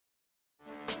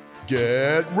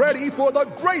Get ready for the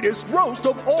greatest roast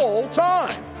of all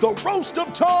time, the Roast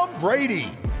of Tom Brady,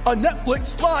 a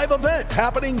Netflix live event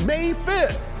happening May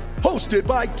 5th. Hosted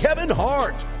by Kevin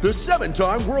Hart, the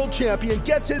 7-time world champion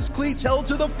gets his cleats held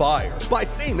to the fire by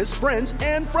famous friends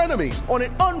and frenemies on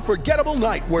an unforgettable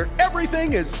night where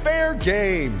everything is fair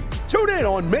game. Tune in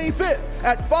on May 5th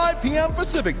at 5 p.m.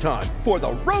 Pacific time for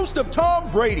the Roast of Tom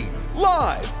Brady,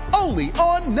 live only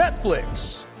on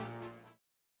Netflix.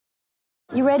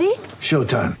 You ready?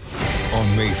 Showtime.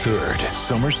 On May 3rd,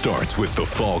 summer starts with The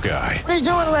Fall Guy. Let's do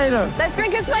it later. Let's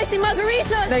drink a spicy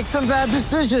margarita. Make some bad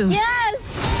decisions. Yes!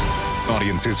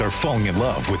 Audiences are falling in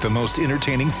love with the most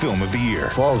entertaining film of the year.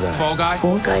 Fall Guy. Fall Guy?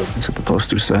 Fall guy. That's what the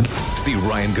poster said. See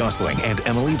Ryan Gosling and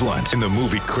Emily Blunt in the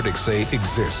movie critics say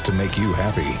exists to make you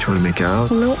happy. Trying to make it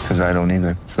out? Nope. Because I don't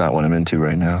either. It's not what I'm into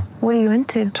right now. What are you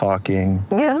into? Talking.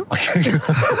 Yeah.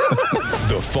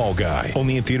 The Fall Guy.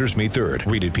 Only in theaters May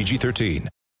 3rd. Rated PG-13.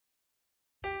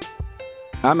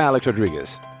 I'm Alex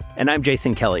Rodriguez. And I'm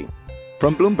Jason Kelly.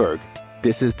 From Bloomberg,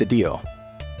 this is The Deal.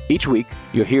 Each week,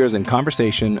 you'll hear us in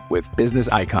conversation with business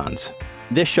icons.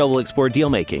 This show will explore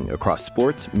deal-making across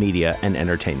sports, media, and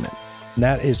entertainment.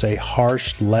 That is a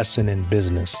harsh lesson in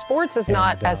business. Sports is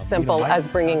not as simple as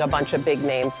bringing a bunch of big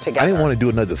names together. I didn't want to do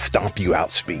another stomp you out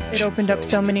speech. It opened up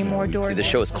so many more doors. The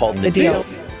show is called The Deal.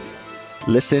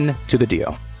 Listen to The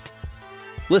Deal.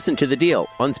 Listen to The Deal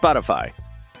on Spotify.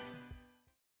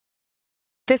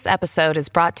 This episode is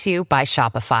brought to you by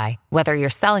Shopify. Whether you're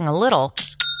selling a little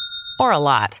or a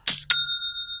lot,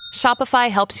 Shopify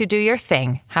helps you do your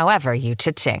thing, however you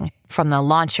cha-ching. From the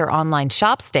launch your online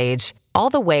shop stage, all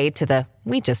the way to the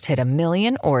we just hit 1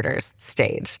 million orders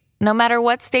stage. No matter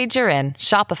what stage you're in,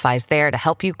 Shopify's there to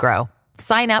help you grow.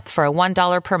 Sign up for a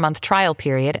 $1 per month trial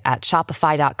period at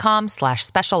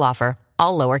shopify.com/special offer,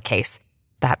 all lowercase.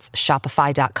 That's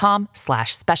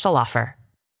shopify.com/special offer.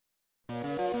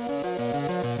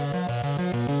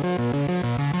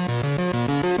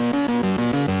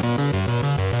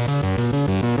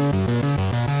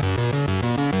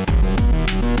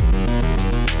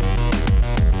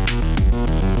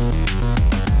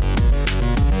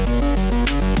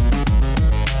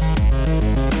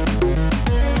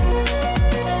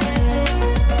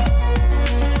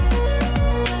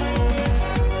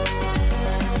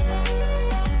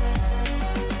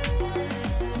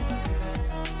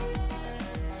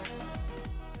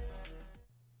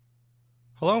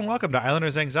 Hello and welcome to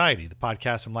Islanders Anxiety, the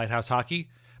podcast from Lighthouse Hockey.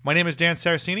 My name is Dan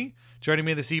Saracini. Joining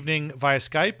me this evening via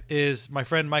Skype is my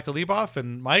friend Michael Leboff.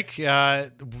 And Mike,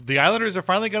 the Islanders are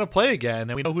finally going to play again,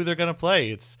 and we know who they're going to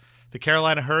play. It's the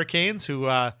Carolina Hurricanes, who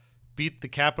beat the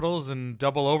Capitals in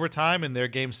double overtime in their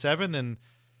Game 7 and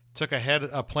took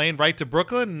a plane right to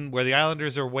Brooklyn, where the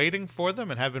Islanders are waiting for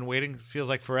them and have been waiting, feels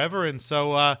like forever. And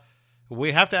so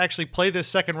we have to actually play this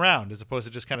second round as opposed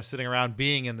to just kind of sitting around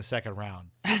being in the second round.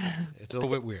 It's a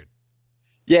little bit weird.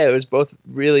 Yeah, it was both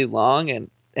really long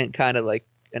and kind of like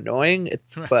annoying,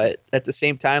 but at the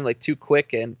same time, like too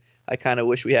quick. And I kind of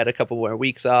wish we had a couple more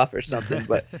weeks off or something.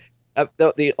 But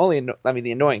the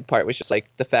annoying part was just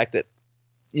like the fact that,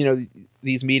 you know,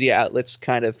 these media outlets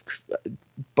kind of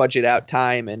budget out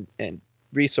time and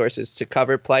resources to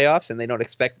cover playoffs, and they don't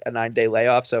expect a 9-day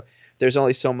layoff. So there's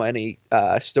only so many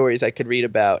stories I could read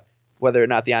about whether or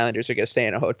not the Islanders are going to stay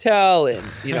in a hotel and,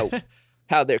 you know,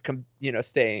 how they're,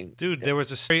 staying. Dude, there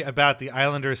was a story about the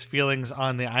Islanders' feelings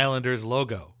on the Islanders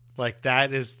logo. Like,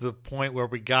 that is the point where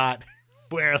we got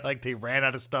where, like, they ran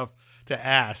out of stuff to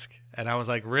ask. And I was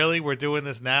like, really? We're doing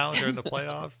this now during the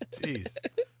playoffs? Jeez.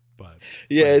 But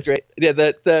yeah, it's great. Yeah,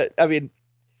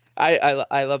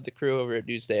 I love the crew over at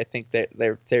Newsday. I think that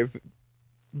they're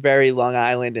very Long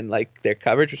Island in like their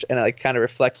coverage, and it like kind of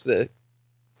reflects the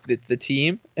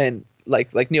team and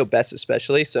like Neil Best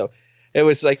especially. So it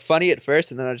was like funny at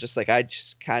first, and then I was just like, I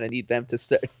just kind of need them to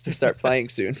start playing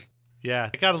soon. Yeah,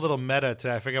 I got a little meta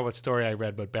today. I forget what story I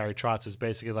read, but Barry Trotz is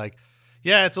basically like,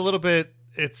 yeah, it's a little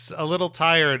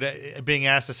tired being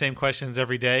asked the same questions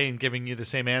every day and giving you the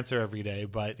same answer every day.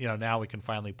 But, you know, now we can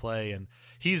finally play. And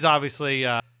he's obviously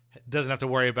doesn't have to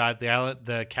worry about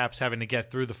the Caps having to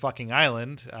get through the fucking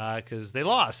island because they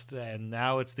lost. And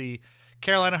now it's the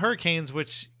Carolina Hurricanes,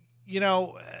 which, you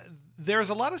know,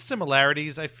 there's a lot of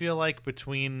similarities, I feel like,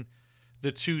 between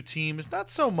the two teams.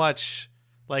 Not so much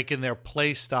like in their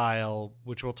play style,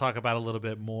 which we'll talk about a little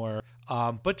bit more,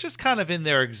 but just kind of in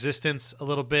their existence a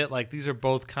little bit. Like, these are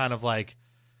both kind of like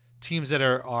teams that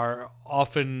are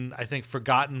often, I think,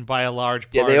 forgotten by a large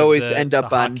part. Yeah, they always end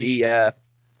up on the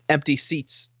empty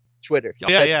seats Twitter.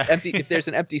 Yeah. If there's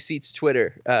an empty seats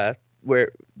Twitter,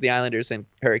 where the Islanders and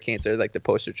Hurricanes are like the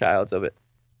poster childs of it.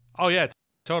 Oh yeah,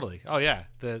 totally. Oh yeah,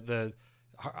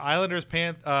 Islanders,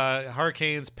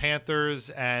 Hurricanes, Panthers,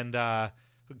 and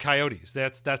Coyotes.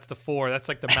 That's the four. That's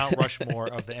like the Mount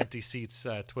Rushmore of the Empty Seats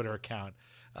Twitter account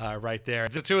right there.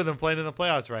 The two of them playing in the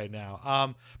playoffs right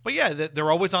now. But yeah,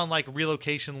 they're always on like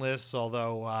relocation lists.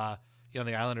 Although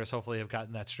the Islanders hopefully have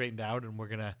gotten that straightened out, and we're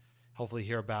gonna hopefully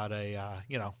hear about a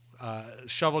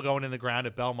shovel going in the ground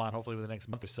at Belmont hopefully within the next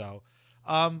month or so.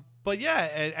 But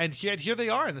yeah, and here they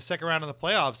are in the second round of the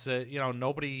playoffs.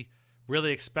 Nobody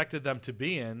really expected them to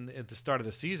be in at the start of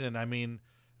the season. I mean,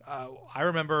 I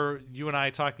remember you and I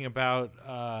talking about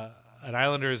an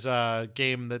Islanders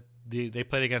game that they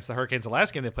played against the Hurricanes. The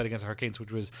last game they played against the Hurricanes,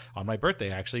 which was on my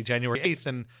birthday, actually, January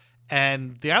 8th.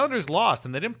 And the Islanders lost,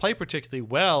 and they didn't play particularly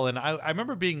well. And I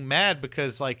remember being mad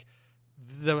because, like,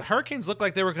 the Hurricanes looked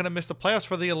like they were going to miss the playoffs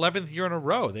for the 11th year in a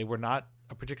row. They were not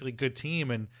a particularly good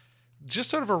team. And just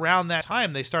sort of around that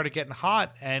time, they started getting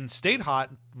hot and stayed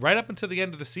hot right up until the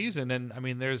end of the season. And, I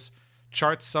mean, there's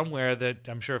charts somewhere that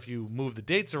I'm sure if you move the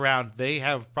dates around, they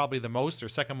have probably the most or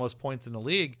second most points in the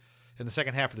league in the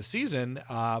second half of the season.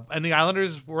 And the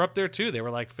Islanders were up there, too. They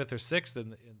were like 5th or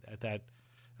 6th at that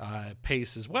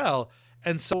pace as well.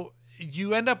 And so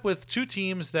you end up with two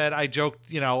teams that I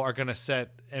joked, are going to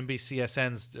set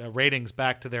NBCSN's ratings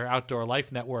back to their Outdoor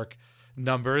Life Network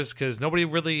numbers because nobody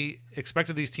really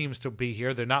expected these teams to be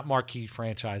here. They're not marquee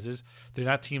franchises. They're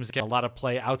not teams that get a lot of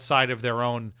play outside of their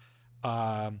own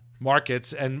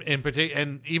markets, and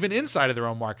and even inside of their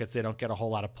own markets, they don't get a whole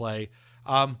lot of play.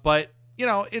 But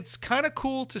it's kind of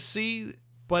cool to see.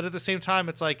 But at the same time,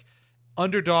 it's like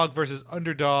underdog versus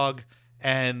underdog,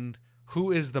 and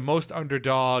who is the most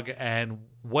underdog, and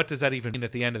what does that even mean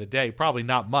at the end of the day? Probably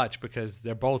not much because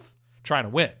they're both trying to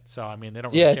win. So I mean, they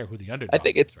don't really care who the underdog is. I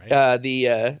think it's right?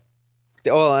 the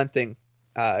OLN thing.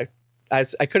 I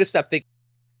could have stopped thinking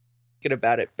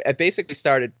about it. I basically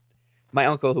started. My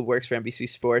uncle, who works for NBC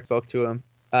Sports, spoke to him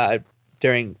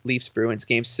during Leafs Bruins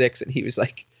Game 6, and he's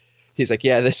like,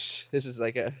 yeah, this is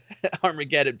like a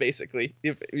Armageddon basically.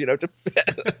 They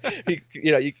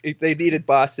needed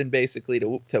Boston basically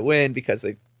to win because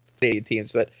of Canadian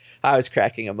teams, but I was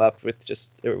cracking him up we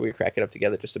were cracking up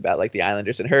together just about like the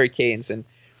Islanders and Hurricanes, and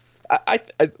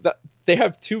they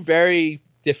have two very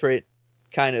different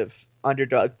kind of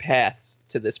underdog paths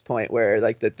to this point where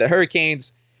like the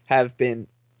Hurricanes have been.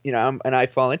 And I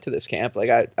fall into this camp. Like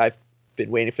I've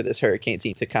been waiting for this Hurricane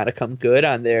team to kind of come good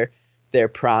on their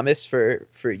promise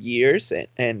for years,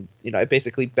 and I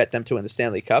basically bet them to win the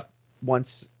Stanley Cup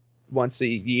once a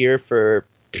year for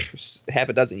half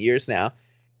a dozen years now,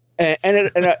 and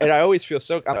I always feel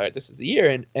so all right, this is the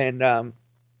year, and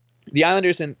the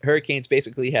Islanders and Hurricanes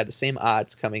basically had the same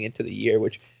odds coming into the year,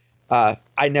 which I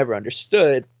never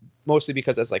understood, mostly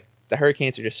because I was like the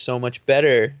Hurricanes are just so much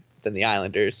better than the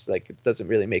Islanders. Like it doesn't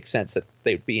really make sense that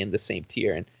they'd be in the same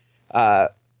tier. And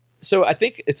so I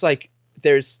think it's like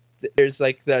there's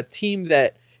like the team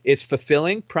that is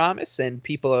fulfilling promise and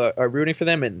people are rooting for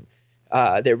them, and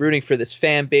they're rooting for this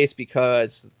fan base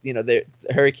because the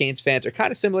Hurricanes fans are kind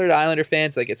of similar to Islander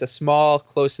fans. Like it's a small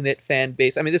close-knit fan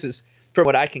base. I mean, this is from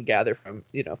what I can gather from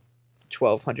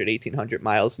 1,200 1,800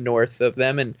 miles north of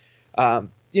them, and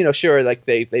sure, like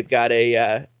they've got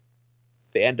they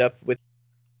end up with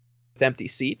empty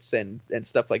seats and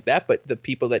stuff like that, but the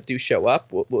people that do show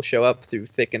up will show up through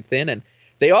thick and thin, and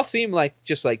they all seem like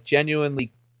just like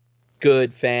genuinely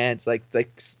good fans, like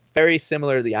very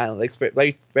similar to the Island,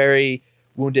 like very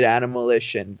Wounded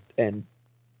Animal-ish, and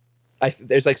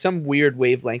there's like some weird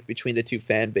wavelength between the two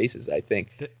fan bases, I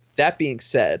think. That being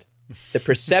said, the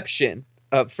perception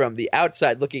from the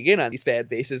outside looking in on these fan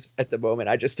bases at the moment,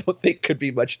 I just don't think could be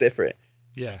much different.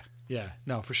 Yeah,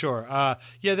 no, for sure.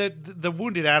 The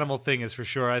Wounded Animal thing is for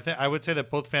sure. I would say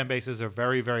that both fan bases are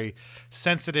very, very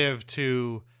sensitive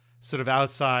to sort of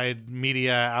outside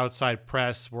media, outside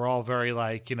press. We're all very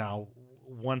like, whenever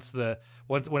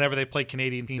they play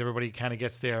Canadian teams, everybody kind of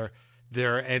gets their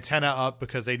antenna up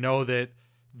because they know that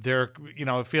they're,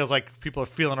 it feels like people are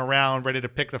feeling around, ready to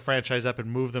pick the franchise up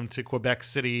and move them to Quebec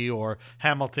City or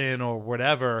Hamilton or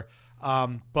whatever.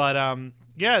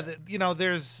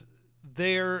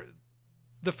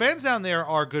 The fans down there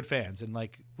are good fans, and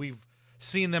like we've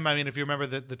seen them. I mean, if you remember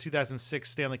the 2006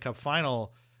 Stanley Cup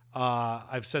final,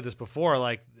 I've said this before,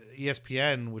 like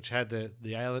ESPN, which had the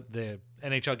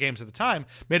NHL games at the time,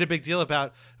 made a big deal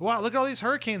about, wow, look at all these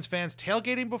Hurricanes fans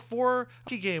tailgating before a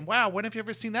hockey game. Wow, when have you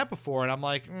ever seen that before? And I'm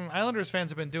like, Islanders fans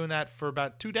have been doing that for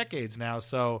about 2 decades now.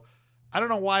 So I don't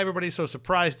know why everybody's so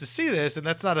surprised to see this, and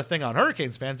that's not a thing on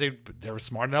Hurricanes fans. They were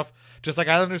smart enough, just like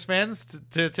Islanders fans,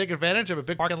 to take advantage of a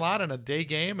big parking lot and a day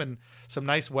game and some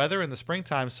nice weather in the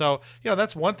springtime. So,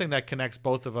 that's one thing that connects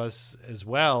both of us as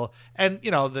well. And,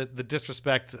 the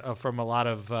disrespect from a lot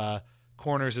of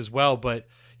corners as well. But,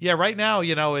 yeah, right now,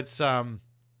 it's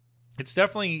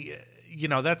definitely,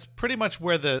 that's pretty much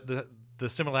where the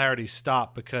similarities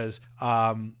stop, because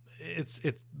it's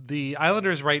the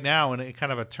Islanders right now, and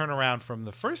kind of a turnaround from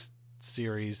the first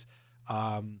series.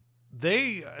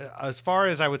 They, as far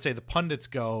as I would say the pundits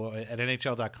go at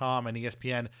NHL.com and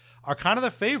ESPN, are kind of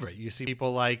the favorite. You see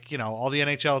people like, all the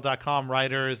NHL.com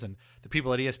writers and the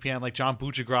people at ESPN like John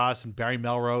Buccigross and Barry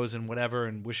Melrose and whatever,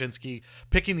 and Wyshynski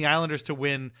picking the Islanders to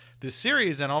win this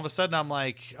series. And all of a sudden I'm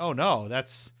like, oh no,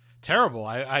 that's terrible.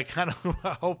 I kind of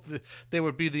hope that they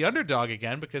would be the underdog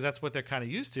again, because that's what they're kind of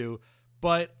used to.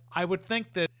 But I would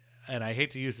think that, and I hate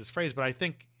to use this phrase, but I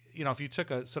think, if you took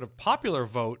a sort of popular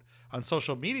vote on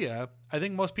social media, I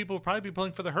think most people would probably be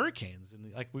pulling for the Hurricanes.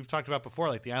 And like we've talked about before,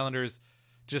 like the Islanders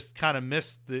just kind of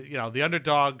missed the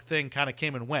underdog thing kind of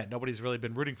came and went. Nobody's really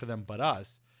been rooting for them but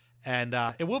us. And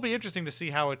it will be interesting to see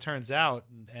how it turns out,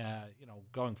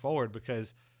 going forward,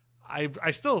 because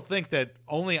I still think that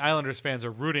only Islanders fans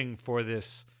are rooting for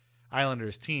this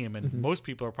Islanders team. And most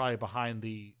people are probably behind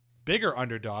the bigger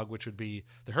underdog, which would be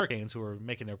the Hurricanes, who are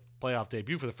making their playoff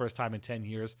debut for the first time in 10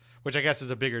 years, which I guess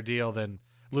is a bigger deal than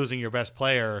losing your best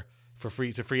player to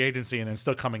free agency and then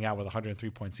still coming out with a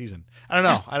 103-point season. I don't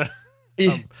know. I don't.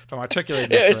 If I'm articulating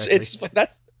that correctly.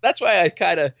 That's why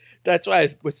I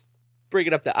was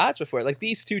bringing up the odds before. Like,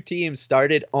 these two teams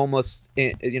started almost.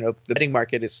 The betting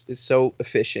market is so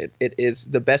efficient. It is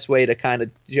the best way to kind of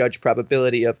judge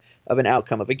probability of an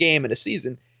outcome of a game in a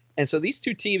season. And so these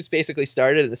two teams basically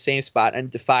started in the same spot and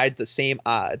defied the same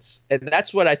odds. And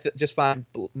that's what I just find,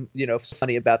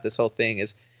 funny about this whole thing,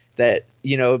 is that,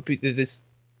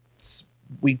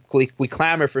 we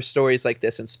clamor for stories like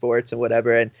this in sports and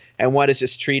whatever, and one is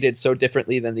just treated so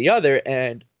differently than the other,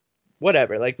 and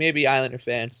whatever. Like, maybe Islander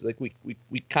fans, like, we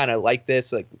kind of like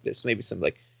this, like, there's maybe some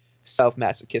like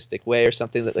self-masochistic way or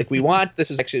something that, like, we want, this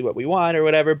is actually what we want or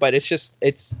whatever, but it's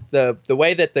the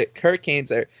way that the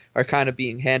Hurricanes are kind of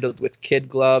being handled with kid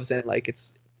gloves, and like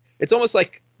it's almost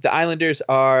like the Islanders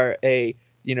are a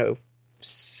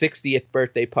 60th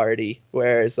birthday party,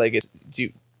 whereas like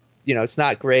it's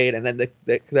not great, and then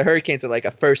the Hurricanes are like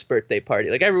a first birthday party,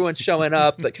 like everyone's showing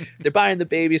up, like they're buying the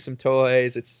baby some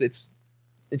toys, it's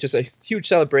just a huge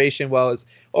celebration. While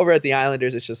it's over at the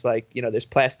Islanders, it's just like, there's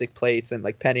plastic plates and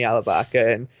like Penny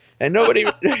Alabaka and nobody,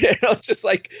 it's just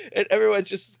like, everyone's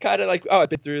just kind of like, oh, I've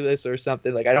been through this or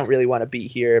something. Like, I don't really want to be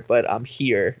here, but I'm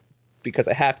here because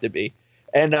I have to be.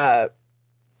 And I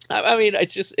mean,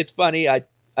 it's funny. I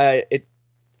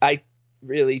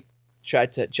really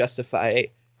tried to justify.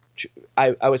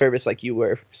 I was nervous, like you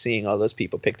were, seeing all those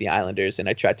people pick the Islanders, and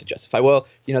I tried to justify, well,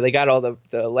 they got all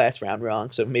the last round wrong,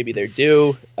 so maybe they're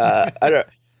due. I don't,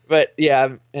 but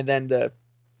yeah, and then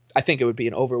I think it would be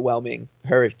an overwhelming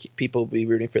people would be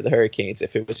rooting for the Hurricanes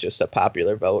if it was just a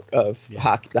popular vote of the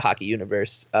hockey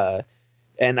universe.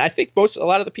 And I think a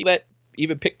lot of the people that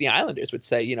even pick the Islanders would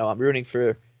say, I'm rooting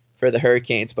for the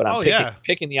Hurricanes, but I'm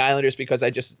picking the Islanders because I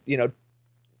just,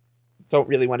 don't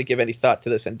really want to give any thought to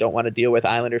this and don't want to deal with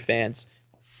Islander fans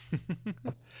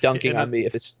dunking on me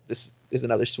if this is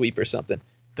another sweep or something.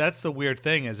 That's the weird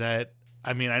thing, is that,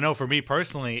 I mean, I know for me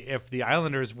personally, if the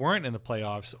Islanders weren't in the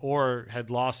playoffs or had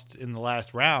lost in the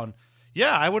last round,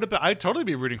 yeah, I'd totally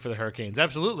be rooting for the Hurricanes.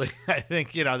 Absolutely. I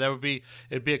think, it'd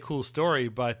be a cool story,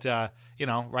 but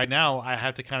right now I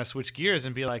have to kind of switch gears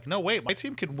and be like, no, wait, my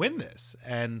team can win this.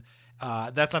 And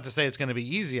that's not to say it's going to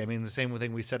be easy. I mean, the same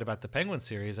thing we said about the Penguins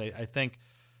series. I think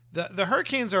the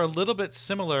Hurricanes are a little bit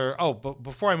similar. Oh, but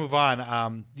before I move on,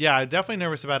 I'm definitely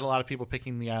nervous about a lot of people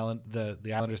picking the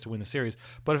Islanders to win the series.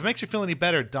 But if it makes you feel any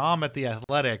better, Dom at The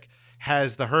Athletic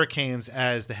has the Hurricanes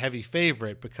as the heavy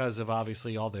favorite because of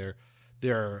obviously all their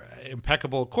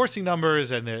impeccable coursing numbers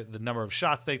and the number of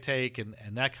shots they take and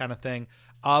that kind of thing.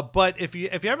 But if you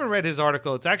haven't read his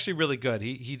article, it's actually really good.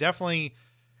 He definitely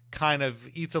kind of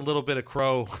eats a little bit of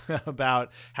crow about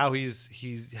how he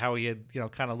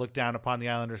had kind of looked down upon the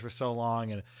Islanders for so long,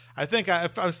 and I think I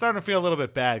was starting to feel a little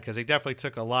bit bad because he definitely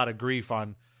took a lot of grief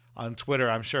on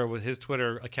Twitter. I'm sure his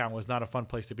Twitter account was not a fun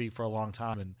place to be for a long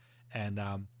time, and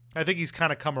I think he's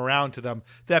kind of come around to them.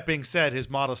 That being said, his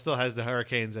model still has the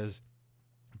Hurricanes as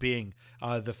being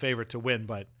the favorite to win,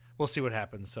 but we'll see what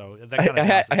happens. So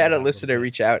I had a listener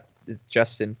reach out,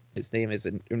 Justin, his name is,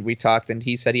 and we talked, and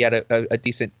he said he had a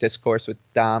decent discourse with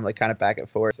Dom, like kind of back and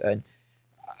forth. And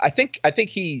I think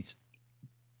he's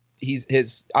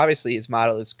obviously his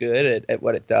model is good at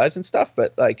what it does and stuff,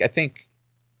 but like I think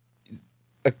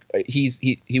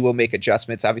he will make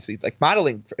adjustments. Obviously, like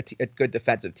modeling for a good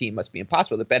defensive team must be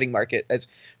impossible. The betting market, as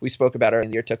we spoke about earlier in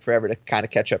the year, took forever to kind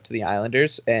of catch up to the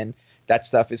Islanders, and that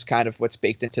stuff is kind of what's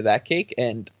baked into that cake.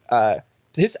 And I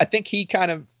think he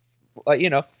kind of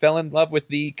fell in love with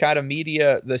the kind of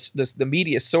media, the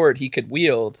media sword he could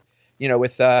wield,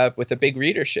 with a big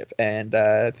readership. And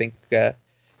I think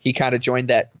he kind of joined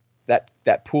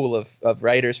that pool of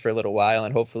writers for a little while,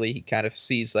 and hopefully he kind of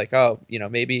sees like, oh,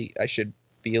 maybe I should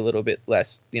be a little bit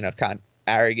less, kind of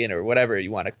arrogant or whatever you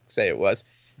want to say it was,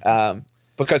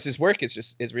 because his work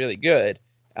is really good.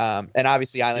 And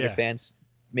obviously Islander fans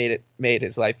made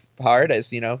his life hard, as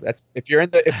that's if you're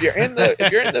in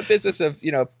the business of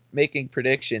making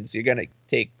predictions, you're gonna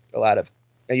take a lot of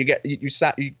you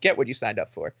get what you signed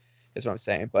up for, is what I'm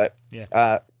saying. But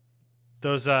yeah,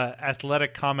 those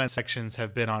athletic comment sections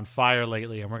have been on fire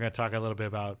lately, and we're going to talk a little bit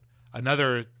about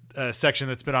another section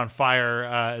that's been on fire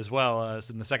as well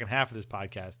in the second half of this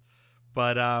podcast.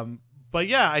 But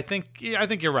yeah, I think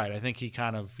you're right. I think he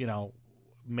kind of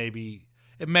maybe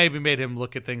made him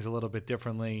look at things a little bit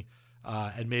differently,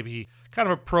 and maybe kind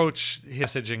of approach his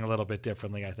messaging a little bit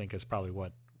differently, I think is probably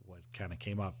what kind of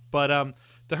came up. But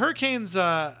the Hurricanes,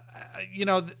 they're,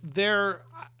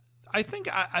 I think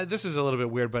this is a little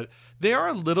bit weird, but they are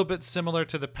a little bit similar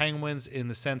to the Penguins in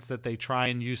the sense that they try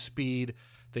and use speed.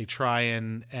 They try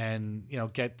and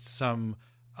get some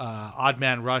odd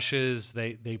man rushes.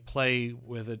 They play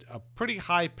with a pretty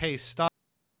high paced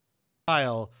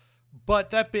style.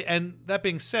 But that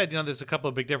being said, there's a couple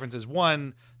of big differences.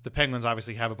 One, the Penguins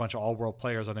obviously have a bunch of all-world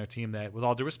players on their team that, with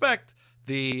all due respect,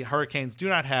 the Hurricanes do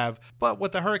not have. But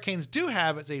what the Hurricanes do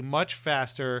have is a much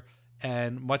faster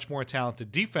and much more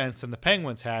talented defense than the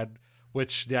Penguins had,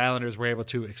 which the Islanders were able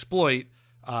to exploit.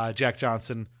 Jack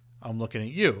Johnson, I'm looking at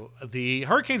you. The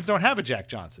Hurricanes don't have a Jack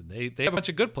Johnson. They have a bunch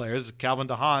of good players, Calvin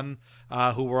DeHaan,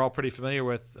 who we're all pretty familiar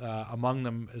with among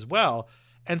them as well.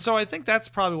 And so I think that's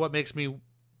probably what makes me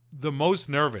the most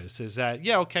nervous, is that,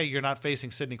 yeah, okay, you're not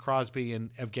facing Sidney Crosby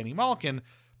and Evgeny Malkin,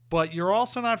 but you're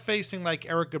also not facing like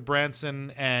Eric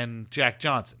Goodbranson and Jack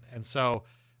Johnson. And so,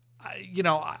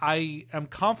 I am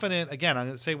confident. Again, I'm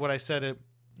going to say what I said in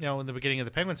the beginning of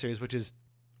the Penguin series, which is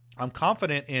I'm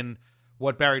confident in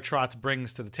what Barry Trotz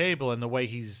brings to the table and the way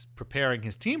he's preparing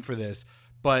his team for this.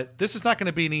 But this is not going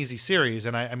to be an easy series.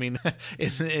 And I mean,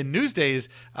 in Newsday's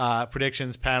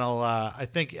predictions panel, I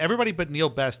think everybody but Neil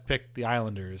Best picked the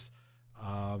Islanders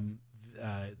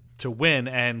to win.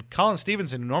 And Colin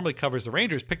Stevenson, who normally covers the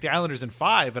Rangers, picked the Islanders in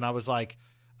 5. And I was like,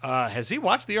 has he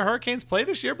watched the Hurricanes play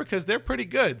this year? Because they're pretty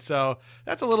good. So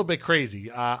that's a little bit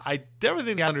crazy. I definitely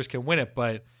think the Islanders can win it,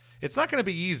 but it's not going to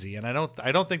be easy. And I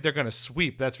don't think they're going to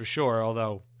sweep, that's for sure.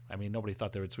 Although, I mean, nobody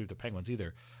thought they would sweep the Penguins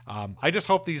either. I just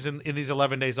hope in these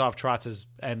 11 days off, Trotz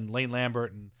and Lane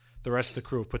Lambert and the rest of the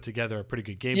crew have put together a pretty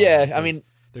good game. Yeah, I mean,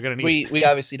 they're going to need we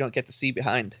obviously don't get to see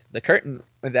behind the curtain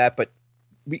with that, but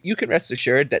you can rest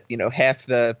assured that half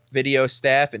the video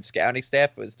staff and scouting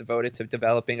staff was devoted to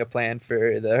developing a plan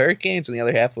for the Hurricanes, and the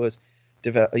other half was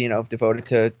devoted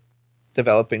to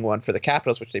developing one for the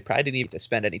Capitals, which they probably didn't even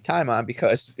spend any time on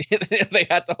because they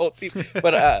had the whole team.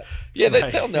 But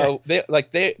they'll know.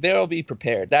 They'll be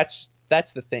prepared. That's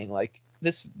the thing. Like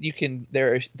this,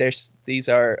 these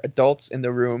are adults in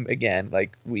the room again.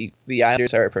 Like the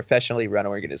Islanders are a professionally run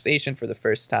organization for the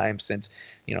first time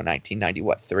since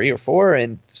 1990, 3 or 4,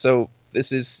 and so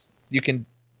this is, you can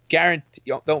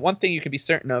guarantee. The one thing you can be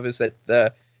certain of is that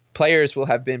the players will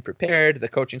have been prepared. The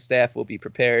coaching staff will be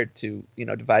prepared to,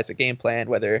 devise a game plan.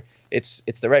 Whether it's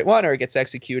the right one or it gets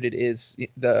executed is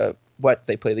what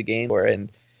they play the game for.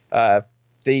 And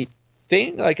the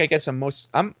thing, like, I guess I'm with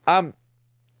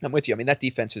you. I mean, that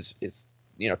defense is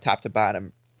top to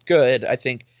bottom good. I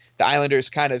think the Islanders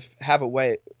kind of have a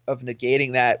way of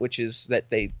negating that, which is that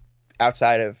they,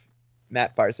 outside of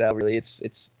Matt Barzal, really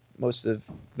it's most of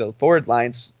the forward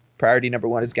lines. Priority number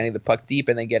one is getting the puck deep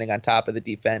and then getting on top of the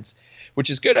defense,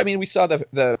 which is good. I mean, we saw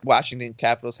the Washington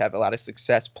Capitals have a lot of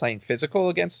success playing physical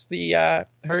against the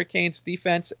Hurricanes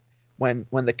defense. When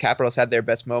the Capitals had their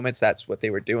best moments, that's what they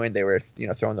were doing. They were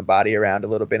throwing the body around a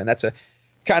little bit, and that's a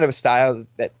kind of a style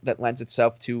that lends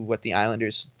itself to what the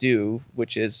Islanders do,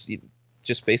 which is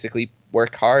just basically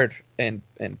work hard and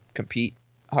compete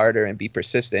harder and be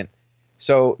persistent.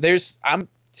 So I'm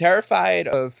terrified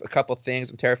of a couple things.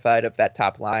 I'm terrified of that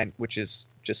top line, which is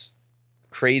just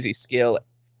crazy skill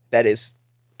that is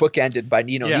bookended by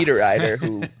Nino Niederreiter,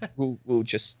 who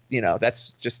just,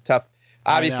 that's just tough.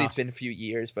 Obviously, it's been a few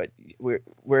years, but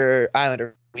we're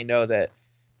Islander. We know that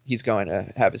he's going to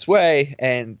have his way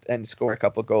and score a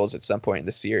couple goals at some point in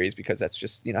the series, because that's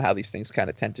just, how these things kind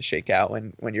of tend to shake out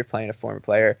when you're playing a former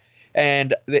player.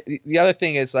 And the other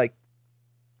thing is, like,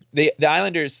 the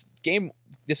Islanders game,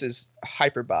 this is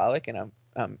hyperbolic, and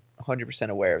I'm 100%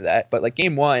 aware of that, but like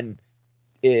game one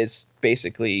is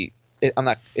basically,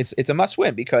 it's a must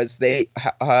win, because the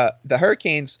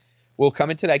Hurricanes will come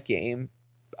into that game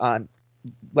on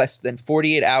less than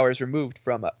 48 hours removed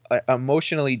from an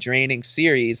emotionally draining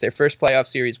series, their first playoff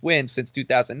series win since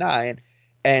 2009.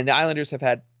 And the Islanders have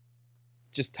had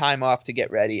just time off to get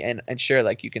ready. And sure,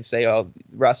 like, you can say, oh,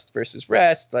 rust versus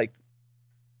rest. Like,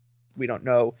 we don't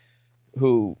know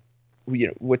what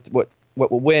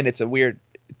will win. It's a weird,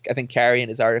 I think Carey in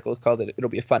his article called it,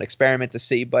 it'll be a fun experiment to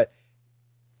see. But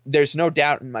there's no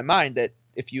doubt in my mind that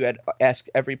if you had asked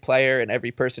every player and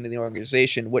every person in the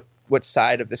organization what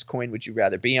side of this coin would you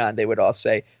rather be on, they would all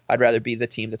say, I'd rather be the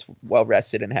team that's well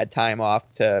rested and had time off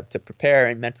to prepare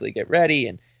and mentally get ready.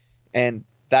 And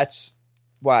that's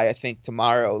why I think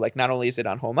tomorrow, like, not only is it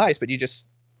on home ice, but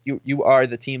you are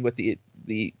the team with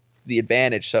the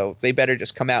advantage. So they better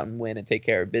just come out and win and take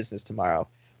care of business tomorrow,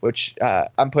 which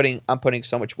I'm putting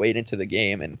so much weight into the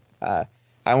game. And I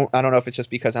don't know if it's just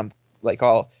because I'm like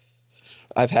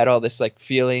I've had all this like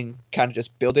feeling kind of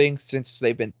just building since they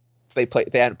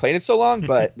hadn't played it so long,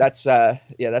 but that's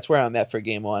where I'm at for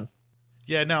game one.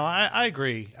 Yeah, no, I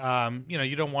agree.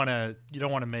 You don't want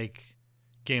to make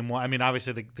game one. I mean,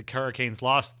 obviously the Hurricanes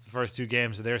lost the first two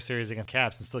games of their series against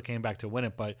Caps and still came back to win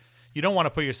it, but you don't want to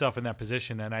put yourself in that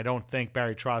position. And I don't think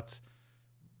Barry Trotz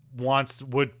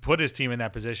would put his team in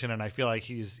that position. And I feel like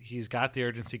he's got the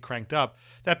urgency cranked up.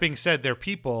 That being said, their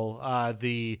people,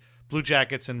 the Blue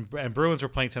Jackets and Bruins were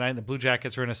playing tonight, and the Blue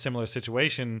Jackets are in a similar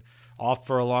situation, off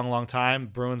for a long, long time.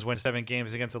 Bruins went 7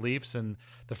 games against the Leafs, and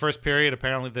the first period,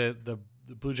 apparently the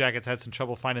Blue Jackets had some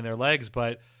trouble finding their legs,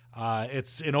 but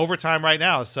it's in overtime right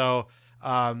now, so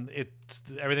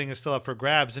everything is still up for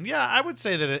grabs. And yeah, I would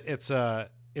say that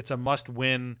it's a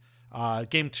must-win.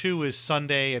 Game 2 is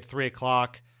Sunday at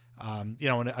 3:00.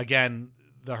 And again,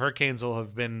 the Hurricanes will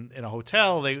have been in a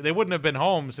hotel. They wouldn't have been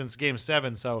home since Game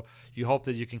 7, so you hope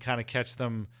that you can kind of catch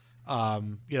them,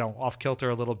 off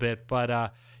kilter a little bit.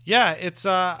 But it's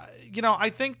I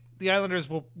think the Islanders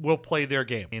will play their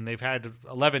game. I mean, they've had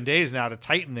 11 days now to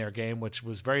tighten their game, which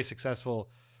was very successful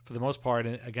for the most part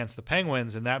against the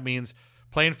Penguins, and that means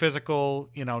playing physical,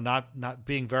 not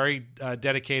being very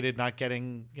dedicated, not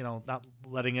getting, not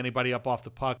letting anybody up off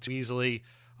the puck too easily.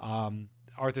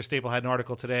 Arthur Staple had an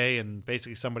article today, and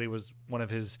basically one of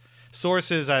his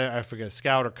sources, I forget, a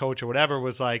scout or coach or whatever,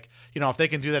 was like, if they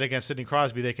can do that against Sidney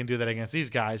Crosby, they can do that against these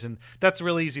guys. And that's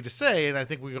really easy to say, and I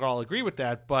think we could all agree with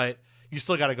that, but you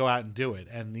still got to go out and do it.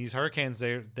 And these Hurricanes,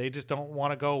 they just don't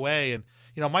want to go away. And,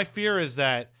 my fear is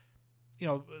that,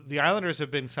 the Islanders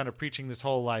have been kind of preaching this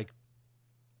whole, like,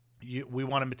 we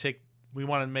want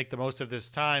to make the most of this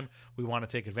time. We want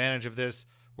to take advantage of this.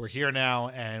 We're here now,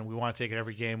 and we want to take it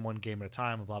every game, one game at a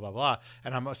time, and blah, blah, blah.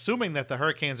 And I'm assuming that the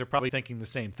Hurricanes are probably thinking the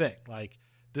same thing. Like,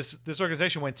 this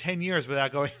organization went 10 years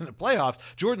without going in the playoffs.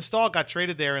 Jordan Stahl got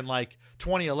traded there in, like,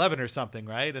 2011 or something,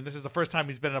 right? And this is the first time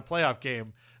he's been in a playoff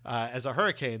game as a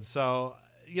Hurricane. So,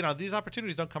 these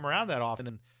opportunities don't come around that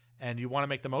often, and you want to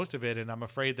make the most of it. And I'm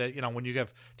afraid that, when you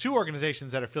have two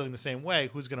organizations that are feeling the same way,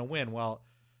 who's going to win? Well,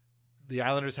 the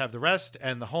Islanders have the rest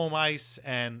and the home ice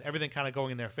and everything kind of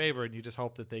going in their favor, and you just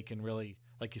hope that they can really,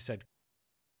 like you said,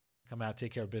 come out,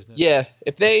 take care of business. Yeah,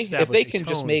 if they can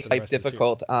just make life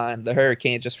difficult on the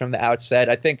Hurricanes just from the outset,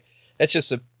 I think that's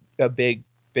just a big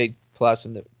plus.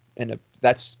 And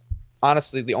that's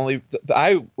honestly the only.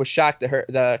 I was shocked that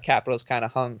the Capitals kind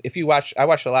of hung. I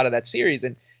watched a lot of that series,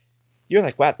 and you're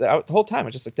like, wow, the whole time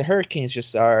it's just like the Hurricanes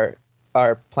just are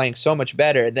playing so much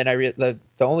better. And then the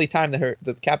only time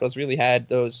the Capitals really had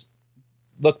those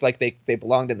looked like they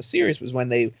belonged in the series was when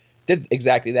they did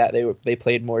exactly that. They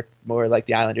played more like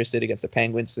the Islanders did against the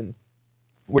Penguins, and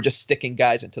were just sticking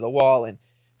guys into the wall and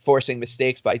forcing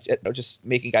mistakes by just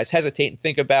making guys hesitate and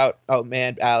think about, oh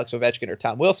man, Alex Ovechkin or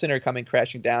Tom Wilson are coming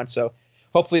crashing down. So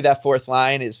hopefully that fourth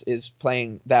line is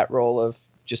playing that role of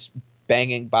just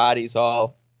banging bodies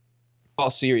all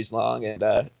series long. And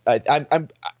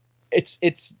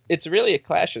it's really a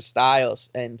clash of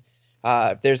styles, and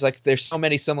there's so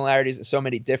many similarities and so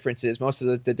many differences. Most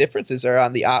of the differences are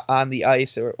on the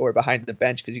ice or behind the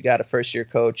bench, because you got a first year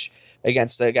coach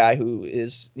against a guy who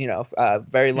is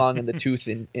very long in the tooth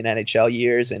in NHL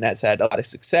years and has had a lot of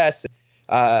success.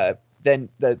 Then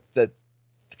the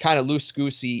kind of loose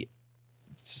goosey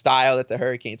style that the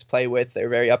Hurricanes play with, they're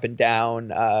very up and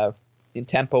down in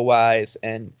tempo wise,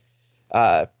 and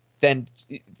then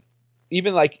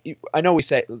even like, I know we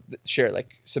say, sure,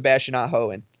 like Sebastian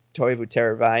Aho and Toivo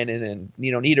Teravainen and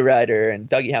Niederreiter and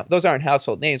Dougie Hamilton, those aren't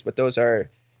household names, but those are,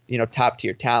 top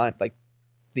tier talent. Like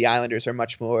the Islanders are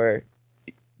much more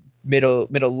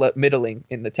middling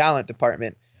in the talent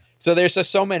department. So there's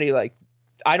just so many, like,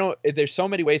 there's so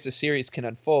many ways the series can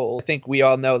unfold. I think we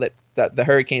all know that the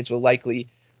Hurricanes will likely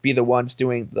be the ones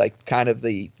doing like kind of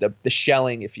the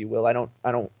shelling, if you will. I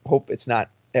don't hope it's not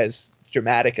as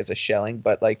dramatic as a shelling,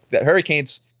 but like the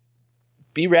Hurricanes,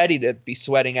 be ready to be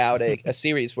sweating out a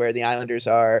series where the Islanders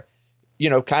are,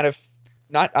 kind of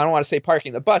not, I don't want to say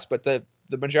parking the bus, but the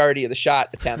majority of the shot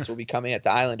attempts will be coming at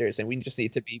the Islanders, and we just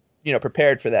need to be,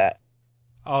 prepared for that.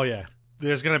 Oh yeah.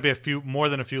 There's going to be more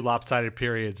than a few lopsided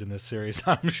periods in this series,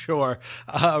 I'm sure.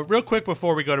 Real quick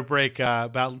before we go to break,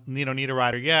 about Nino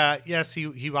Niederreiter. Yes, he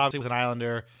obviously was an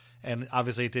Islander, and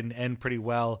obviously it didn't end pretty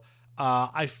well.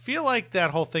 I feel like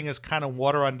that whole thing is kind of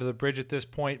water under the bridge at this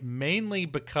point, mainly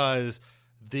because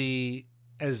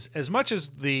as much as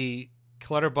the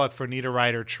Clutterbuck for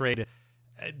Niederreiter trade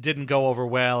didn't go over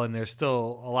well, and there's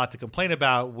still a lot to complain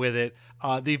about with it,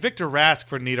 the Victor Rask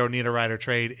for Niederreiter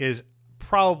trade is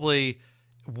probably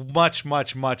much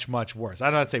worse.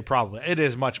 I don't say probably. It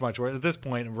is much worse. At this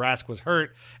point, Rask was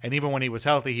hurt, and even when he was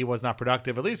healthy, he was not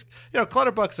productive. At least,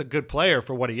 Clutterbuck's a good player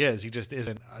for what he is. He just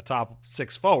isn't a top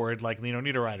 6 forward like Nino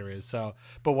Niederreiter is. So,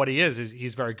 but what he is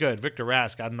he's very good. Victor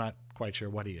Rask, I'm not quite sure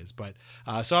what he is, but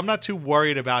so I'm not too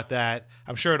worried about that.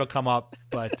 I'm sure it'll come up,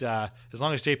 but as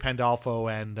long as Jay Pandolfo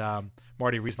and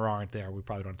Marty Reisner aren't there, we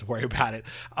probably don't have to worry about it.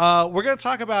 We're going to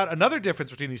talk about another difference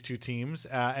between these two teams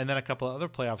and then a couple of other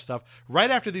playoff stuff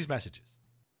right after these messages.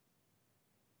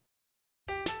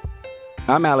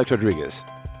 I'm Alex Rodriguez.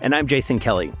 And I'm Jason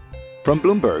Kelly. From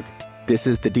Bloomberg, this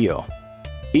is The Deal.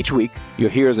 Each week,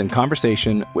 you'll hear us in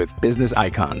conversation with business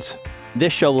icons.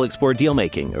 This show will explore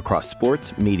deal-making across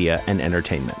sports, media, and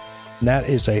entertainment. That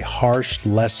is a harsh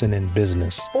lesson in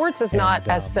business. Sports is not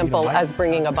as simple as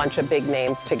bringing a bunch of big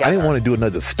names together. I didn't want to do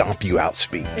another stomp you out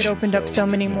speech. It opened up so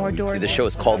many more doors. The show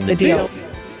is called The Deal.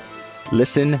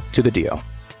 Listen to The Deal.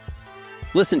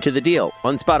 Listen to The Deal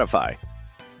on Spotify.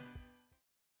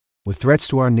 With threats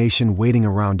to our nation waiting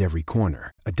around every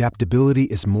corner, adaptability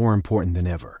is more important than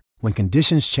ever. When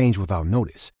conditions change without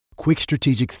notice, quick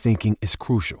strategic thinking is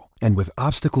crucial. And with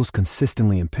obstacles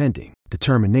consistently impending,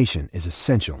 determination is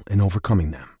essential in overcoming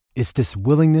them. It's this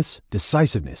willingness,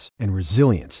 decisiveness, and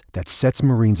resilience that sets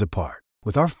Marines apart.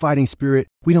 With our fighting spirit,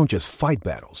 we don't just fight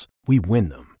battles, we win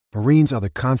them. Marines are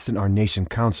the constant our nation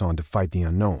counts on to fight the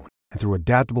unknown. And through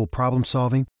adaptable problem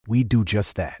solving, we do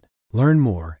just that. Learn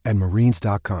more at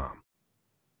Marines.com.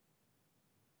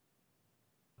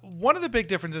 One of the big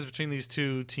differences between these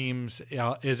two teams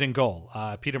is in goal.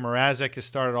 Peter Mrazek has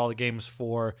started all the games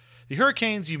for the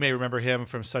Hurricanes. You may remember him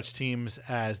from such teams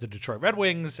as the Detroit Red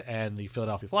Wings and the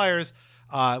Philadelphia Flyers,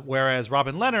 whereas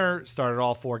Robin Lehner started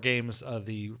all 4 games of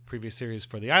the previous series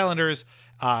for the Islanders.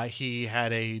 He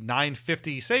had a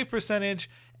 .950 save percentage,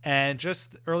 and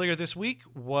just earlier this week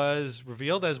was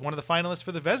revealed as one of the finalists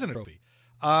for the Vezina Trophy.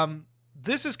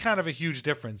 This is kind of a huge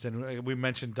difference, and we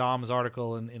mentioned Dom's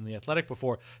article in The Athletic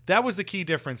before. That was the key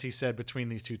difference, he said, between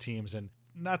these two teams. And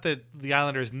not that the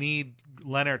Islanders need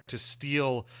Leonard to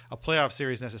steal a playoff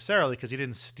series necessarily, because he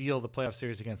didn't steal the playoff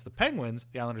series against the Penguins.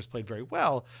 The Islanders played very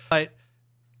well. But,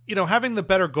 having the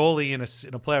better goalie in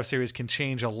a playoff series can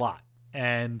change a lot.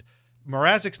 And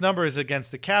Mrazek's numbers against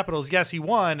the Capitals, yes, he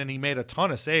won, and he made a ton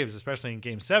of saves, especially in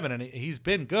Game 7, and he's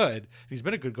been good. He's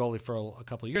been a good goalie for a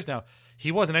couple of years now.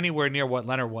 He wasn't anywhere near what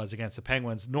Leonard was against the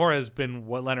Penguins, nor has been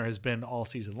what Leonard has been all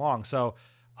season long. So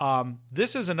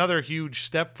this is another huge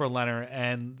step for Leonard,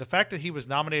 and the fact that he was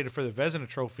nominated for the Vezina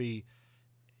Trophy,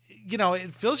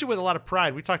 it fills you with a lot of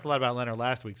pride. We talked a lot about Leonard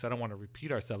last week, so I don't want to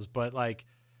repeat ourselves, but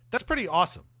that's pretty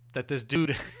awesome that this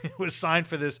dude was signed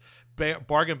for this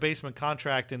bargain basement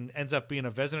contract and ends up being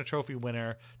a Vezina Trophy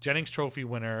winner, Jennings Trophy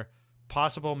winner,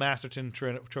 possible Masterton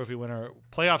Trophy winner,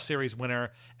 playoff series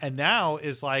winner, and now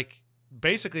is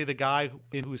basically the guy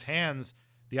in whose hands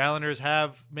the Islanders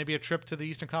have maybe a trip to the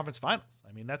Eastern Conference Finals.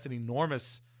 I mean, that's an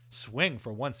enormous swing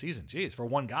for one season. Jeez, for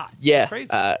one guy. Yeah. That's crazy.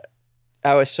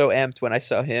 I was so amped when I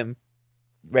saw him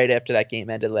right after that game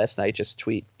ended last night, just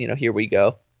tweet, here we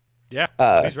go. Yeah,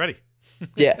 he's ready.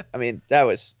 Yeah, I mean,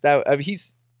 he's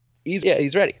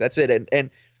ready. That's it. And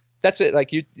that's it.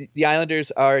 The Islanders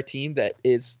are a team that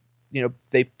is,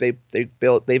 they've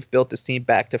built this team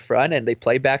back to front, and they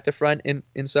play back to front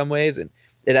in some ways, and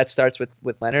that starts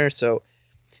with Leonard. So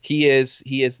he is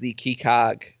the key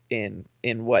cog in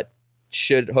what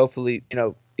should hopefully,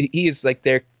 he is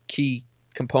their key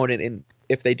component in,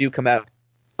 if they do come out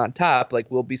on top,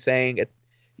 we'll be saying at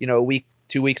week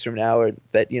 2 weeks from now, or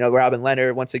that Robin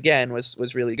Leonard once again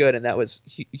was really good, and that was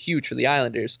huge for the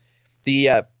Islanders.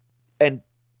 The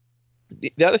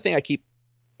other thing I keep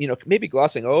maybe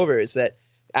glossing over is that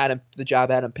the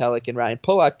job Adam Pelech and Ryan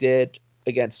Pulock did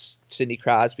against Sidney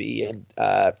Crosby, and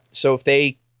so if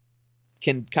they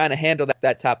can kind of handle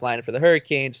that top line for the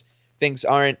Hurricanes, things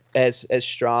aren't as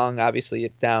strong, obviously,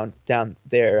 down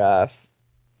their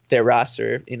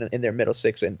roster in their middle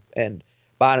six and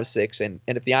bottom six, and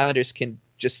if the Islanders can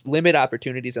just limit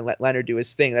opportunities and let Leonard do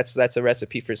his thing, that's a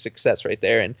recipe for success right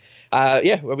there. And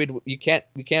you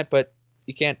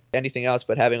can't anything else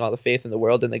but having all the faith in the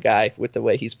world in the guy with the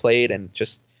way he's played and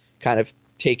just kind of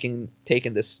taking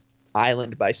this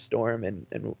island by storm.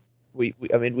 And we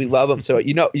love him. So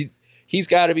he's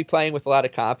got to be playing with a lot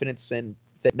of confidence, and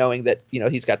that knowing that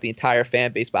he's got the entire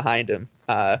fan base behind him.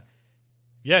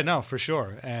 Yeah, no, for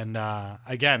sure. And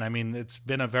again, I mean, it's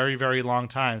been a very, very long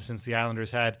time since the Islanders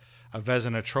had a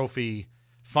Vezina Trophy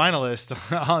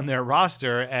finalist on their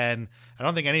roster, and I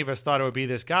don't think any of us thought it would be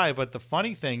this guy. But the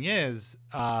funny thing is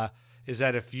that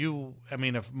if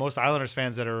most Islanders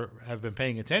fans that have been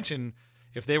paying attention,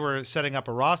 if they were setting up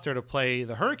a roster to play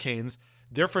the Hurricanes,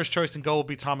 their first choice in goal would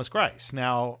be Thomas Greiss.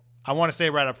 Now, I want to say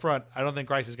right up front, I don't think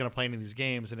Greiss is going to play any of these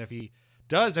games, and if he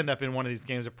does end up in one of these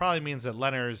games, it probably means that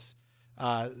Leonard's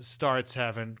starts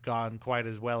haven't gone quite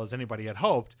as well as anybody had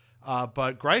hoped.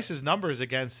 But Greiss's numbers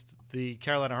against the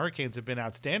Carolina Hurricanes have been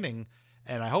outstanding,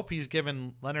 and I hope he's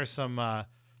given Leonard some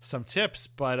tips.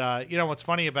 But what's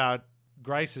funny about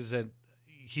Greiss is that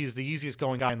he's the easiest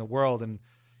going guy in the world, and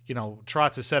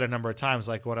Trotz has said a number of times,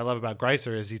 like, what I love about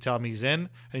Greisser is you tell him he's in, and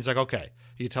he's like, okay.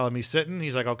 You tell him he's sitting,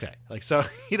 he's like, okay. Like, so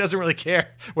he doesn't really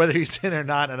care whether he's in or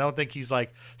not. And I don't think he's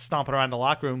like stomping around the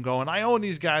locker room going, I own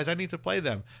these guys, I need to play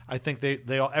them. I think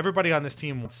everybody on this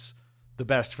team wants the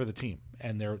best for the team,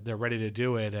 and they're ready to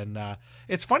do it. And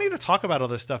it's funny to talk about all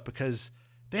this stuff because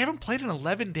they haven't played in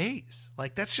 11 days.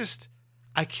 Like, that's just,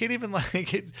 I can't even,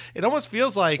 like, it almost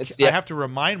feels like I have to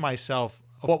remind myself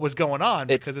of what was going on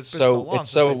because it's been so long. It's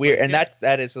so weird. And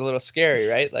that is a little scary,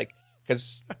 right? Like,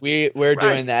 because we're right.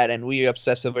 doing that, and we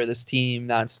obsess over this team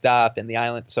nonstop and the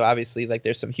island. So obviously, like,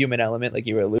 there's some human element, like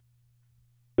you were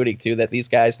alluding to, that these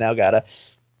guys now gotta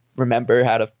remember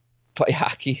how to play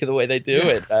hockey the way they do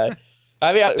it.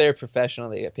 They're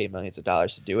professional; they get paid millions of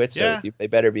dollars to do it, so they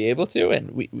better be able to. And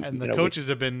the coaches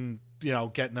have been,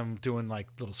 getting them doing like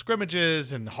little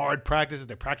scrimmages and hard practices.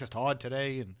 They practiced hard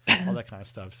today and all that kind of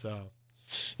stuff. So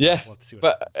let's see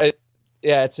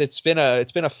it's been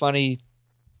a funny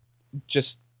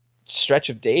just stretch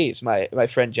of days. My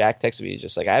friend Jack texted me,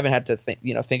 just like, I haven't had to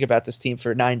think about this team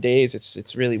for 9 days.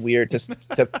 It's really weird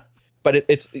to but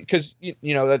it's because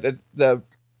the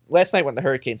last night when the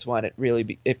Hurricanes won, it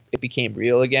really it became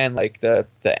real again. Like the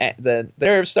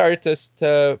nerves started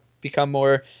to become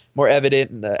more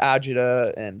evident, and the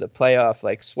agita and the playoff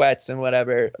like sweats and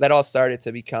whatever, that all started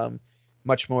to become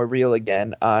much more real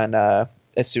again on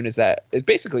as soon as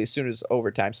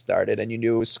overtime started, and you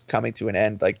knew it was coming to an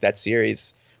end, like that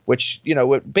series, which,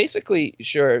 basically,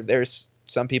 sure, there's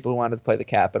some people who wanted to play the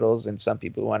Capitals and some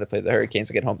people who wanted to play the Hurricanes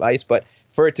to get home ice, but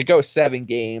for it to go 7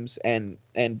 games and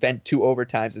then 2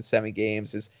 overtimes in 7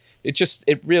 games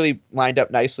it really lined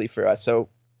up nicely for us. So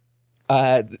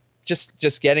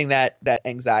just getting that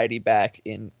anxiety back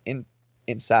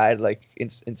inside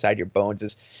your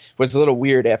bones was a little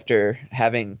weird after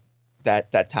having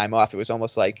that time off. It was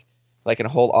almost like in a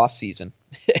whole off season.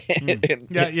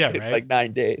 Right. Like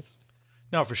 9 days.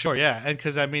 No, for sure. Yeah. And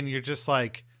cause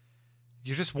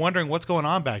you're just wondering what's going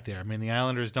on back there. I mean, the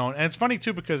Islanders don't, and it's funny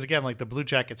too, because again, like the Blue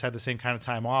Jackets had the same kind of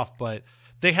time off, but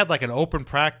they had like an open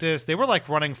practice. They were like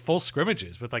running full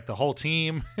scrimmages with like the whole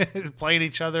team playing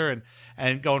each other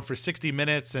and going for 60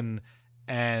 minutes. And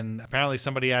apparently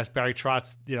somebody asked Barry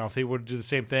Trotz, if he would do the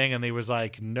same thing, and he was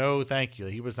like, "No, thank you."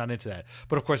 He was not into that.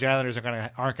 But of course, the Islanders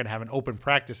aren't going to have an open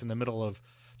practice in the middle of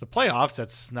the playoffs.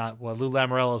 That's not what Lou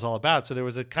Lamoriello is all about. So there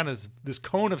was a kind of this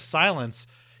cone of silence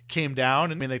came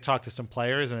down. I mean, they talked to some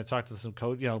players and they talked to some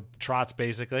Trotz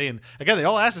basically. And again, they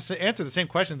all answer the same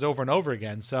questions over and over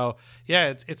again. So yeah,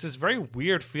 it's this very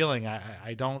weird feeling.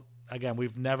 I don't. Again,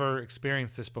 we've never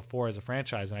experienced this before as a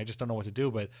franchise, and I just don't know what to do.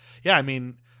 But yeah, I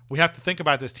mean, we have to think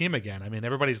about this team again. I mean,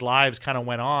 everybody's lives kind of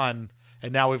went on,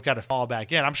 and now we've got to fall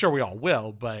back in. I'm sure we all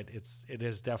will, but it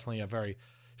is definitely a very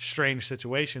strange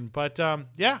situation. But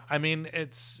yeah, I mean,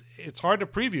 it's hard to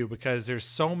preview because there's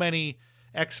so many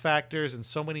X factors and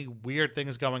so many weird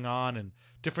things going on, and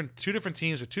two different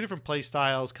teams with 2 different play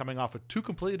styles coming off of 2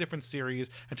 completely different series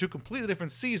and 2 completely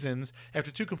different seasons after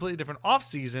 2 completely different off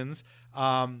seasons.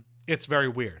 It's very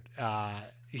weird.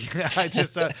 Yeah, I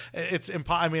just it's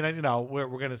I mean,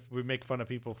 we make fun of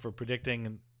people for predicting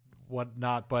and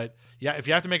whatnot, but yeah, if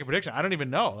you have to make a prediction, I don't even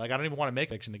know. Like, I don't even want to make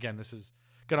a prediction. Again, this is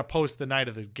gonna post the night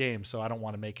of the game, so I don't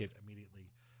want to make it immediately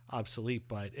obsolete.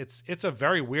 But it's a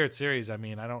very weird series. I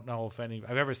mean, I don't know if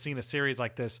I've ever seen a series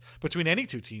like this between any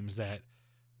two teams that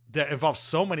involves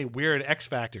so many weird X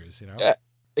factors. Yeah.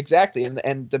 Exactly,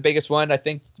 and the biggest one I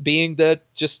think being the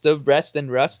rest and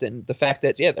rust, and the fact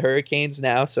that the Hurricanes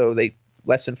now, so they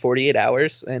less than 48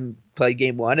 hours and play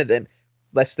game one, and then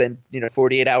less than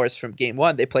 48 hours from game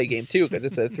one they play game two because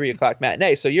it's a 3 o'clock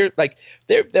matinee. So you're like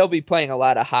they'll be playing a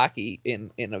lot of hockey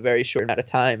in a very short amount of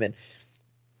time, and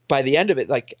by the end of it,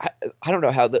 like I don't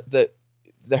know how the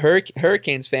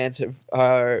Hurricanes fans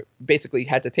are basically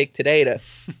had to take today to.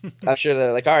 I'm sure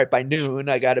they're like, all right, by noon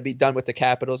I got to be done with the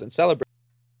Capitals and celebrate.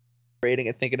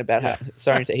 And thinking about how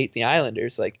starting to hate the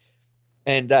Islanders, so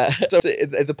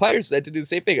the players had to do the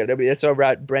same thing. I mean, I saw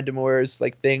Brendan Moore's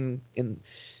thing in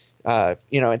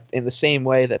in the same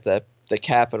way that the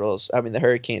Capitals, I mean the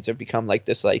Hurricanes have become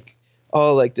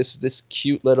this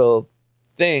cute little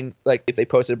thing. Like if they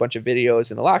posted a bunch of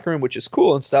videos in the locker room, which is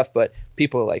cool and stuff, but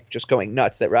people just going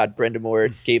nuts that Brendan Moore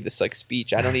gave this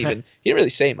speech. He didn't really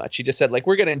say much. He just said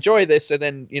we're going to enjoy this, and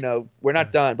then we're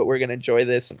not done, but we're going to enjoy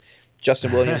this. And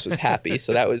Justin Williams was happy,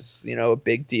 so that was a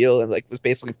big deal, and was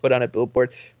basically put on a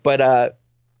billboard. But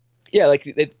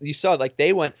you saw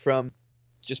they went from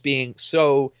just being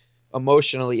so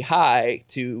emotionally high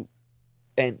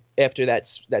and after that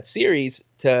series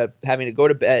to having to go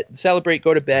to bed, celebrate,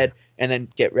 go to bed, and then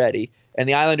get ready. And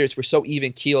the Islanders were so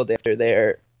even keeled after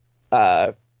their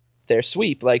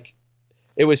sweep.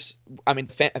 It was, I mean,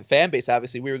 fan base,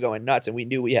 obviously we were going nuts, and we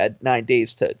knew we had 9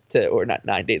 days to or not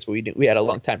 9 days, but we had a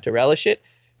long time to relish it.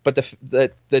 But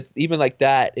the even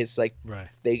that is right.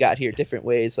 They got here different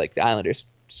ways. The Islanders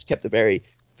just kept a very,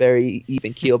 very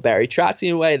even keel Barry Trotz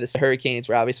away. The Hurricanes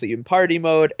were obviously in party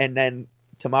mode, and then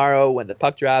tomorrow when the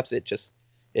puck drops,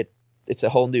 it's a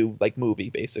whole new movie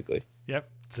basically. Yep.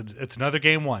 It's another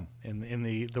game one in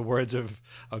the words of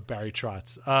Barry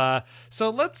Trotz. So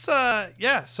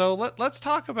let's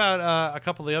talk about a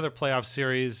couple of the other playoff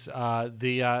series.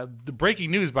 The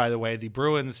breaking news, by the way, the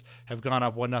Bruins have gone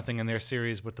up 1-0 in their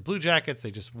series with the Blue Jackets.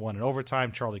 They just won in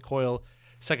overtime. Charlie Coyle,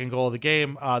 second goal of the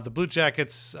game. The Blue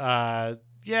Jackets,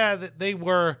 they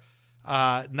were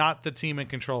not the team in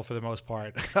control for the most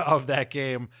part of that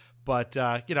game, but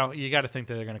you got to think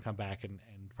that they're going to come back and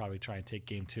probably try and take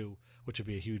game two, which would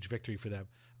be a huge victory for them.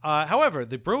 However,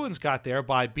 the Bruins got there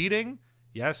by beating,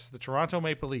 the Toronto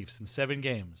Maple Leafs in 7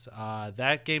 games.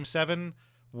 That game 7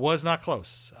 was not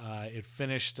close. It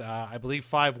finished, I believe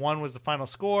 5-1 was the final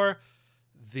score.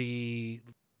 The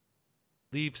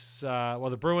Leafs,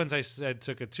 the Bruins, I said,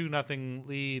 took a 2-0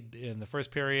 lead in the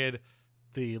first period.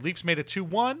 The Leafs made it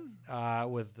 2-1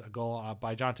 with a goal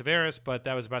by John Tavares, but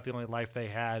that was about the only life they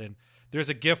had. And there's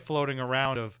a GIF floating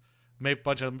around of a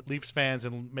bunch of Leafs fans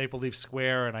in Maple Leaf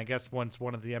Square, and I guess once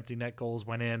one of the empty net goals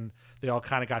went in, they all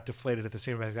kind of got deflated at the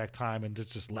same exact time and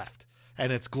just left.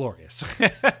 And it's glorious.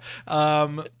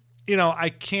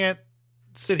 I can't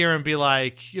sit here and be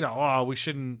like, we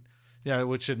shouldn't,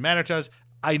 it should matter to us.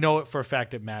 I know it for a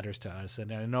fact it matters to us,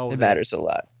 and I know it matters a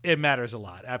lot. It matters a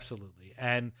lot, absolutely.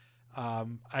 And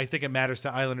I think it matters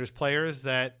to Islanders players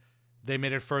that they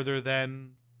made it further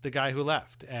than the guy who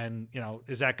left. And,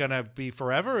 is that going to be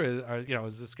forever?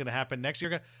 Is this going to happen next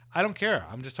year? I don't care.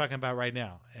 I'm just talking about right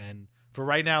now. And for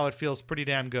right now, it feels pretty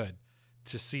damn good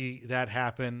to see that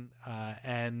happen.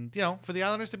 And, for the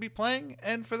Islanders to be playing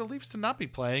and for the Leafs to not be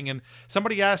playing. And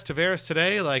somebody asked Tavares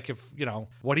today, if,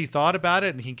 what he thought about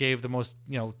it. And he gave the most,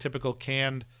 typical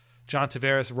canned John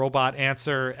Tavares robot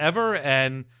answer ever.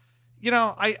 And,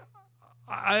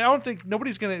 I don't think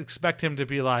nobody's going to expect him to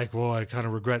be like, well, I kind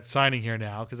of regret signing here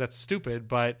now because that's stupid.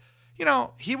 But,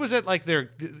 he was at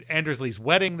their Anders Lee's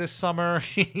wedding this summer.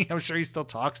 I'm sure he still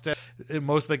talks to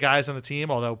most of the guys on the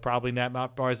team, although probably not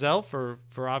Matt Barzal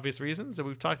for obvious reasons that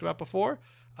we've talked about before.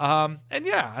 I'm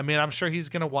sure he's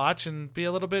going to watch and be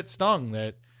a little bit stung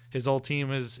that his old team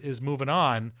is moving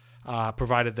on,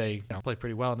 provided they play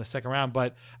pretty well in the second round.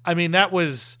 But, that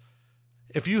was...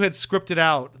 If you had scripted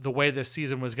out the way this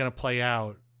season was going to play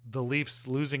out, the Leafs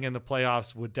losing in the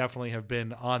playoffs would definitely have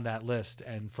been on that list.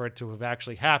 And for it to have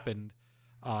actually happened,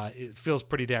 it feels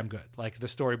pretty damn good. The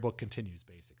storybook continues,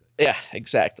 basically. Yeah,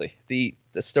 exactly. The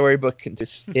storybook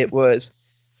continues. It was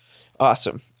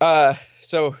awesome.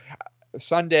 So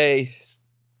Sunday,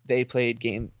 they played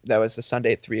that was the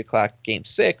Sunday at 3 o'clock, game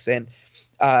 6. And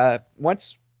when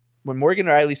Morgan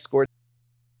Rielly scored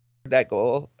that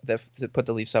goal to put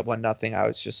the Leafs up 1-0, I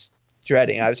was just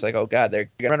dreading. I was like, oh God, they're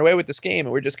going to run away with this game,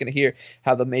 and we're just going to hear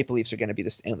how the Maple Leafs are going to be the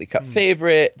Stanley Cup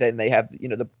favorite. Then they have,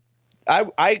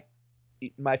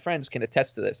 my friends can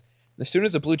attest to this. As soon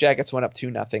as the Blue Jackets went up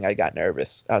 2-0, I got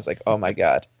nervous. I was like, oh my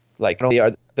God. Like, not only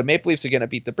are the Maple Leafs are going to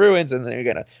beat the Bruins, and then they're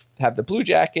going to have the Blue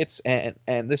Jackets, and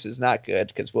this is not good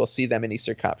because we'll see them in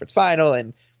Eastern Conference Final,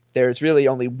 and there was really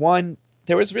only one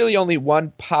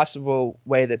possible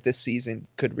way that this season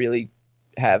could really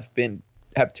have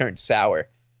turned sour,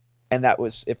 and that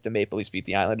was if the Maple Leafs beat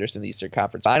the Islanders in the Eastern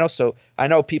Conference Final. So I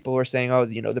know people were saying, oh,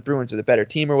 the Bruins are the better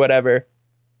team or whatever.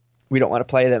 We don't want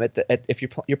to play them if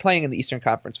you're playing in the Eastern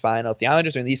Conference Final. If the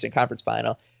Islanders are in the Eastern Conference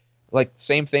Final, like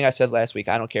same thing I said last week,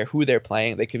 I don't care who they're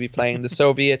playing. They could be playing the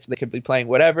Soviets. They could be playing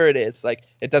whatever it is. Like,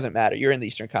 it doesn't matter. You're in the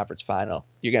Eastern Conference Final.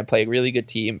 You're going to play a really good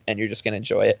team, and you're just going to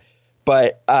enjoy it.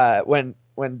 But when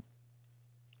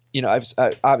I was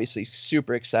obviously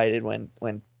super excited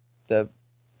when the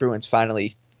Bruins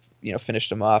finally finished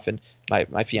them off, and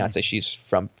my fiance, she's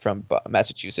from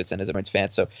Massachusetts and is a Bruins fan,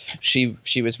 so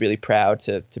she was really proud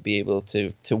to be able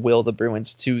to will the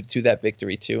Bruins to that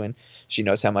victory too, and she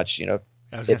knows how much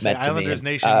I was it meant to me. Islanders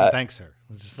Nation thanks her.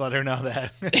 Let's just let her know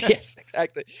that. Yes,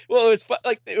 exactly. Well, it was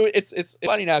it's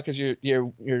funny now because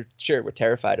you're sure we're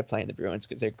terrified of playing the Bruins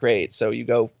because they're great. So you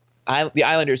go. The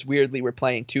Islanders weirdly were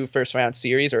playing 2 first-round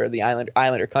series, or the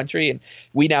Islander country, and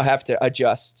we now have to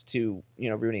adjust to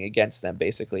rooting against them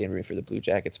basically and root for the Blue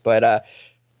Jackets. But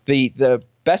the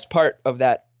best part of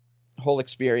that whole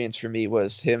experience for me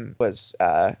was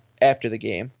after the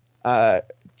game.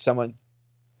 Someone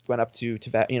went up to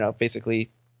basically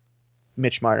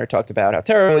Mitch Marner talked about how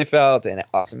terrible he felt, and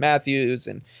Austin Matthews,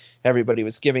 and everybody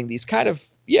was giving these kind of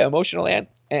emotional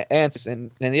answers,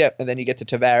 and then you get to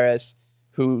Tavares,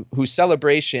 whose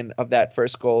celebration of that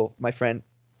first goal, my friend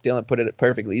Dylan put it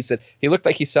perfectly. He said he looked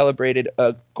like he celebrated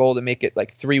a goal to make it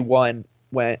like 3-1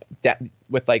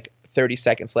 with like 30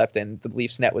 seconds left, and the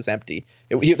Leafs net was empty.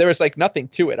 There was like nothing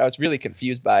to it. I was really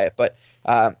confused by it, but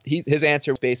his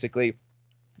answer was basically,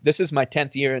 this is my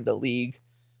 10th year in the league.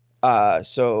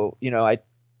 So, I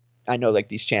know like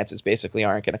these chances basically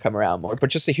aren't going to come around more, but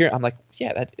just to hear, I'm like,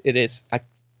 yeah, that it is.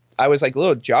 I was like a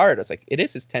little jarred. I was like, it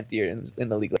is his 10th year in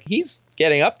the league. Like, he's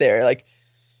getting up there. Like,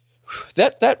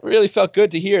 that really felt good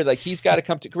to hear. Like, he's got to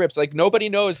come to grips. Like, nobody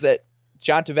knows that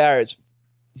John Tavares,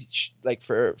 like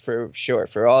for sure,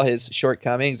 for all his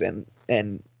shortcomings and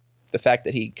the fact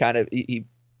that he kind of he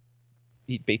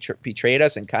betrayed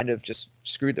us and kind of just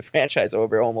screwed the franchise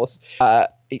over almost.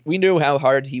 We knew how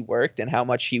hard he worked and how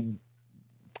much he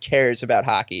cares about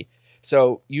hockey.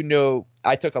 So,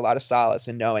 I took a lot of solace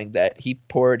in knowing that he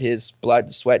poured his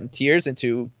blood, sweat, and tears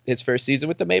into his first season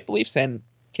with the Maple Leafs and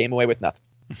came away with nothing.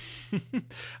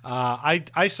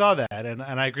 I saw that, and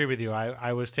I agree with you.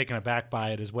 I was taken aback by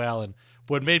it as well. And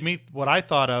what I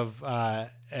thought of,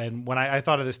 and when I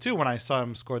thought of this too, when I saw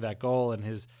him score that goal and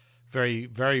his very,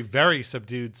 very, very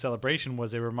subdued celebration,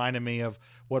 was it reminded me of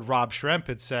what Rob Schremp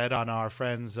had said on our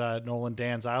friends Nolan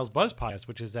Dan's Isles Buzz podcast,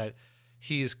 which is that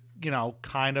he's,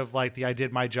 kind of like the I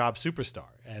did my job superstar.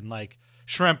 And like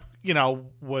Schremp,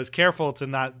 was careful to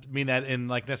not mean that in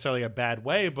like necessarily a bad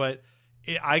way, but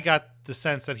I got the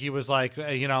sense that he was like,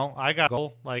 I got a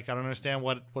goal. Like, I don't understand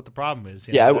what the problem is.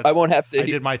 I won't have to. I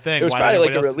did my thing. It was probably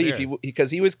like a relief because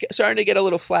he was starting to get a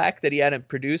little flack that he hadn't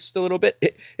produced a little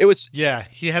bit. It was. Yeah,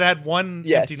 he had one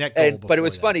empty net goal. But it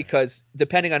was funny because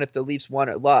depending on if the Leafs won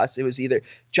or lost, it was either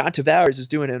John Tavares is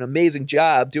doing an amazing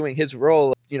job doing his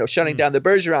role, shutting down the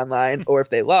Bergeron line, or if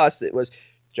they lost, it was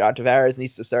John Tavares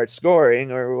needs to start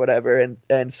scoring or whatever.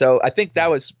 And so I think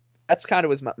that's kind of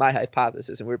was my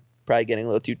hypothesis, and we're probably getting a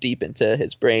little too deep into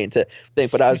his brain to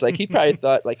think, but I was like, he probably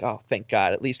thought like, oh, thank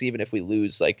God, at least even if we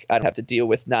lose, like I'd have to deal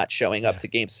with not showing up to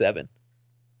Game 7.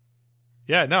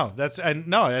 Yeah, no, I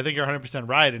think you're 100%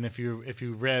 right. And if you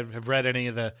have read any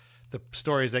of the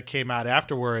stories that came out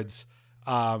afterwards,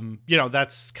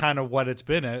 that's kind of what it's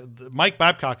been. Mike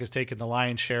Babcock has taken the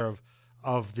lion's share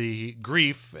of the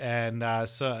grief, and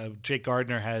so Jake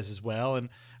Gardiner has as well, and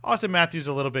Austin Matthews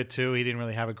a little bit too. He didn't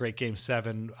really have a great Game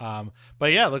 7.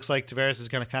 But yeah, it looks like Tavares is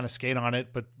going to kind of skate on it.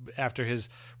 But after his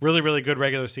really, really good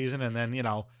regular season, and then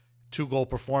 2-goal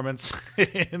performance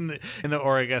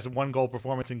or I guess 1-goal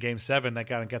performance in Game 7, that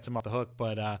kind of gets him off the hook.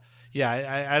 But I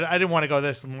didn't want to go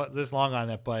this long on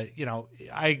it. But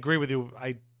I agree with you.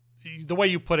 The way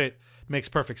you put it makes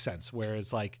perfect sense.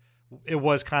 Whereas like it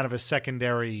was kind of a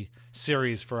secondary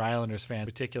series for Islanders fans in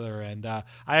particular. And I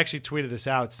actually tweeted this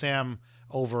out. Sam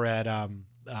over at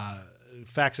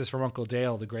Faxes from Uncle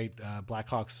Dale, the great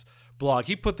Blackhawks blog,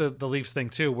 he put the Leafs thing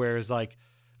too, whereas like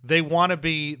they want to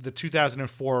be the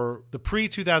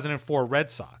pre-2004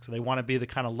 Red Sox. They want to be the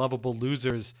kind of lovable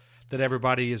losers that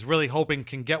everybody is really hoping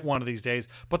can get one of these days.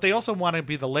 But they also want to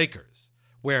be the Lakers,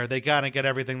 where they got to get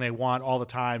everything they want all the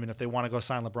time. And if they want to go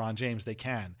sign LeBron James, they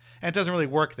can. And it doesn't really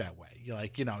work that way. You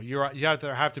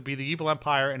either have to be the evil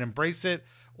empire and embrace it,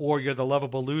 or you're the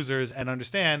lovable losers and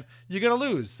understand you're going to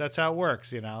lose. That's how it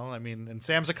works, I mean, and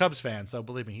Sam's a Cubs fan, so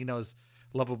believe me, he knows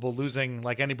lovable losing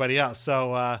like anybody else.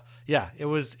 So, it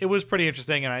was pretty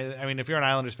interesting. And I mean, if you're an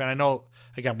Islanders fan, I know,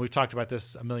 again, we've talked about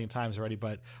this a million times already,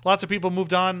 but lots of people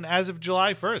moved on as of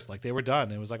July 1st. Like, they were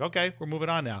done. It was like, okay, we're moving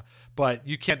on now. But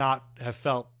you cannot have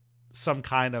felt some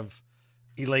kind of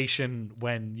elation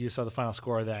when you saw the final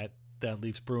score that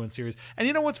Leafs Bruins series. And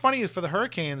you know what's funny is for the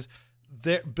Hurricanes,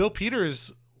 Bill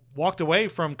Peters walked away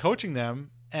from coaching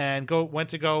them and went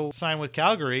to go sign with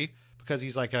Calgary because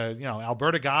he's like a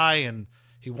Alberta guy, and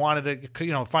he wanted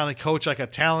to finally coach like a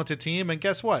talented team. And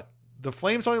guess what? The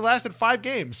Flames only lasted 5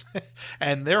 games,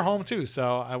 and they're home too.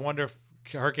 So I wonder if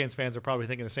Hurricanes fans are probably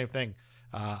thinking the same thing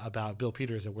about Bill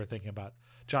Peters that we're thinking about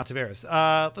John Tavares.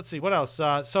 Let's see what else.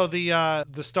 So the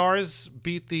Stars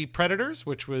beat the Predators,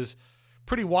 which was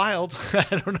pretty wild.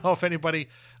 I don't know if anybody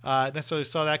necessarily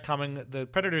saw that coming. The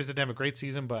Predators didn't have a great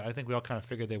season, but I think we all kind of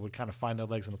figured they would kind of find their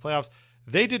legs in the playoffs.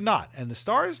 They did not, and the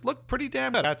Stars look pretty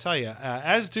damn good, I tell you,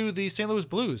 as do the St. Louis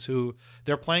Blues, who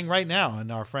they're playing right now,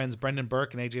 and our friends Brendan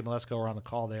Burke and AJ Malesko are on the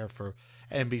call there for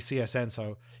NBCSN,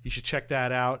 so you should check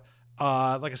that out.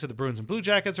 Like I said, the Bruins and Blue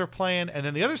Jackets are playing, and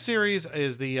then the other series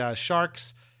is the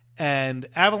Sharks and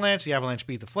Avalanche. The Avalanche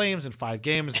beat the Flames in 5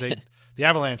 games. The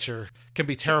Avalanche can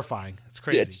be terrifying. It's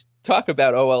crazy. Talk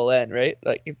about OLN, right?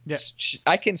 Like,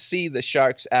 I can see the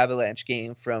Sharks Avalanche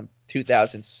game from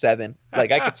 2007.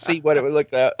 Like, I could see what it would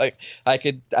look like. I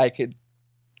could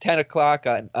 10 o'clock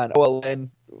on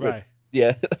OLN. Right.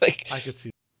 Yeah. Like, I could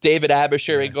see David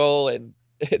Abisher in goal, and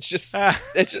it's just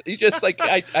like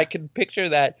I can picture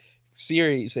that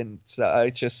series, and so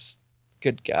it's just.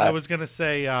 Good God. I was going to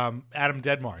say Adam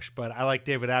Deadmarsh, but I like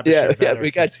David Abisher. Yeah, we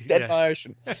got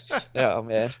Deadmarsh. Oh,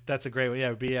 man. That's a great one.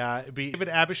 Yeah, it'd be David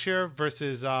Abisher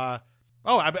versus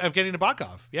Evgeny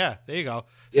Nabokov. Yeah, there you go.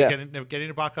 So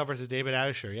Evgeny Nabokov versus David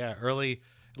Abisher. Yeah,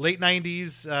 late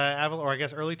 90s, or I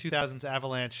guess early 2000s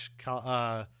Avalanche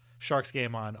Sharks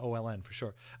game on OLN for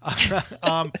sure.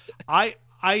 I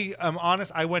am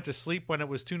honest. I went to sleep when it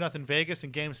was 2-0 Vegas in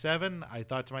Game 7. I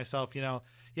thought to myself,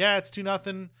 it's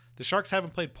 2-0. The Sharks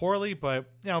haven't played poorly, but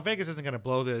Vegas isn't going to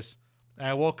blow this. And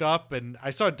I woke up and I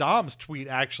saw Dom's tweet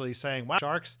actually saying, "Wow,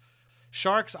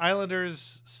 Sharks,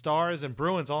 Islanders, Stars, and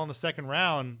Bruins all in the second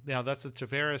round. That's the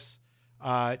Tavares,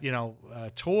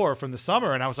 tour from the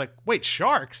summer." And I was like, "Wait,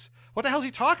 Sharks? What the hell is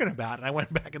he talking about?" And I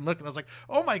went back and looked, and I was like,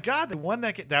 "Oh my God, they won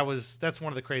that game." That's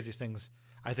one of the craziest things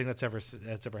I think that's ever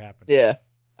happened. Yeah,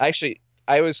 actually,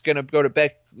 I was going to go to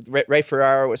bed. Ray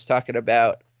Ferraro was talking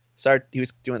about. He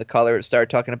was doing the color.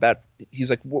 Started talking about. He's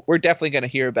like, we're definitely going to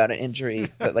hear about an injury.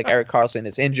 That, like, Erik Karlsson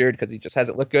is injured because he just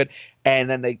hasn't looked good. And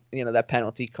then they, that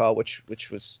penalty call, which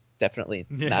was definitely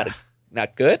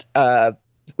not good.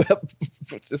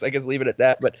 Just I guess leave it at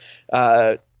that. But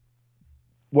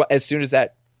as soon as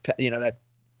that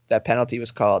penalty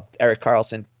was called, Erik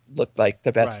Karlsson looked like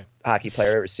the best hockey player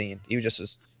I've ever seen. He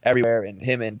was everywhere, and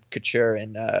him and Couture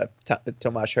and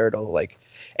Tomas Hertl,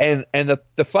 and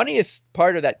the funniest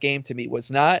part of that game to me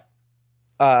was not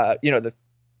the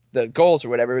goals or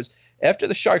whatever. It was after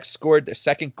the Sharks scored their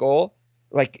second goal.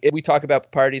 Like, we talk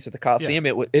about parties at the Coliseum,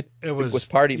 it was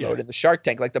party mode in the Shark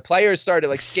Tank. Like, the players started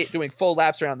doing full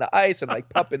laps around the ice and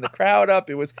pumping the crowd up.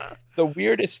 It was the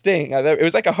weirdest thing. It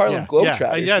was like a Harlem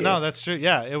Globetrotters. Yeah, no, that's true.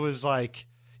 Yeah, it was like.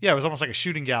 Yeah, it was almost like a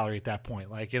shooting gallery at that point.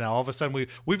 All of a sudden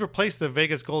we've replaced the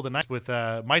Vegas Golden Knights with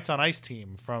Mites on Ice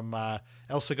team from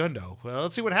El Segundo. Well,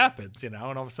 let's see what happens, and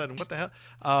all of a sudden, what the hell?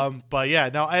 But yeah,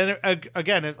 no, and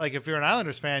again, if you're an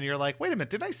Islanders fan, you're like, wait a minute,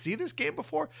 didn't I see this game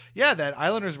before? Yeah, that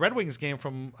Islanders Red Wings game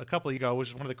from a couple of years ago, which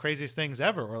was one of the craziest things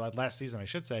ever, or last season, I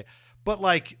should say. But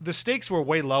the stakes were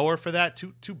way lower for that.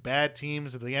 Two bad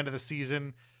teams at the end of the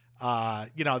season.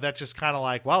 That's just kind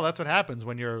of well, that's what happens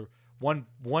when you're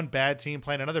one bad team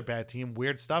playing another bad team.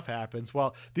 Weird stuff happens.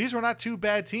 Well, these were not 2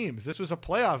 bad teams. This was a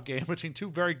playoff game between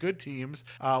 2 very good teams,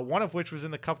 one of which was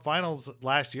in the Cup Finals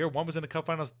last year. One was in the Cup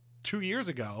Finals 2 years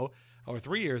ago or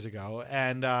 3 years ago.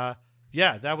 And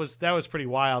that was pretty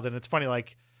wild. And it's funny,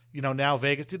 now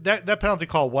Vegas, that penalty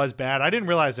call was bad. I didn't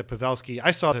realize that Pavelski,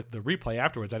 I saw the replay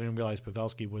afterwards. I didn't realize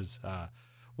Pavelski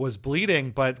was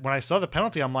bleeding. But when I saw the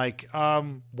penalty, I'm like,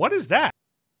 what is that?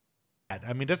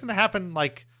 I mean, doesn't it happen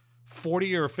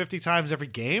 40 or 50 times every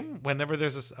game whenever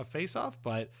there's a face-off?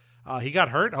 But he got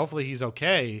hurt. Hopefully he's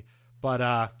okay. But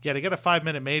to get a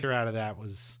 5-minute major out of that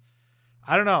was,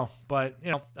 I don't know. But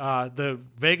the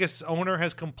Vegas owner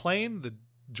has complained.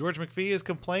 George McPhee has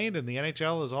complained, and the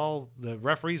NHL is the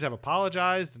referees have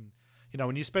apologized. And,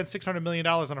 when you spend $600 million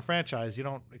on a franchise, you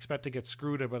don't expect to get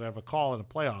screwed but have a call in the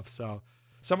playoffs. So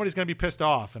somebody's going to be pissed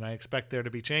off, and I expect there to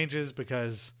be changes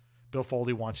because Bill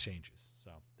Foley wants changes.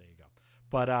 So there you go.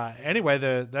 But anyway,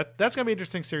 that's going to be an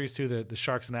interesting series too, the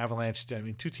Sharks and Avalanche. I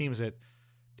mean, two teams that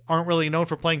aren't really known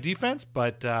for playing defense,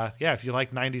 but if you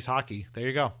like 90s hockey, there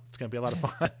you go. It's going to be a lot of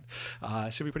fun.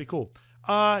 It should be pretty cool.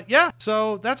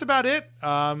 So that's about it.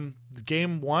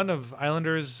 Game 1 of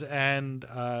Islanders and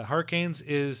Hurricanes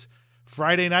is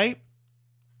Friday night.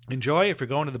 Enjoy. If you're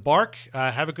going to the Bark,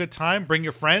 have a good time. Bring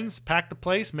your friends. Pack the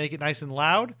place. Make it nice and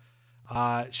loud.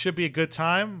 It should be a good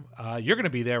time. You're going to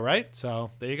be there, right?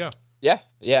 So there you go. Yeah,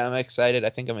 I'm excited. I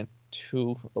think I'm in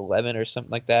 211 or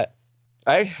something like that.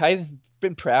 I've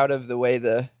been proud of the way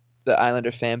the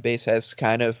Islander fan base has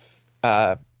kind of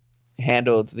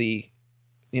handled the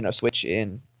switch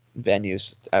in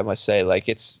venues. I must say, like,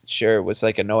 it was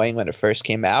like annoying when it first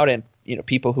came out, and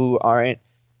people who aren't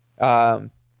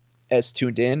as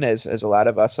tuned in as a lot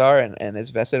of us are and as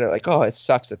vested are like, oh, it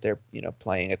sucks that they're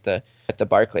playing at the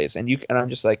Barclays, and I'm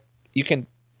just like, you can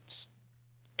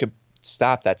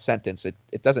stop that sentence.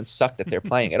 It doesn't suck that they're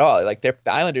playing at all. Like, the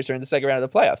Islanders are in the second round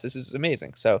of the playoffs. This is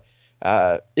amazing. So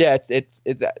the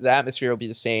atmosphere will be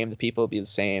the same. The people will be the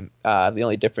same. The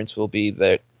only difference will be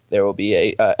that there will be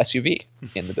a SUV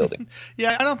in the building.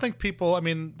 Yeah, I don't think the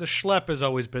schlep has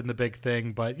always been the big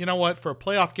thing, but you know what? For a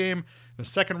playoff game in the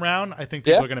second round, I think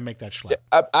people are going to make that schlep.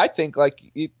 Yeah, I think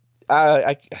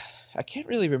I can't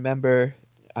really remember.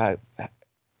 I'm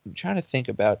trying to think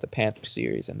about the Panther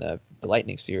series and the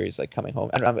Lightning series, like coming home.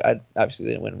 I obviously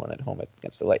they didn't win one at home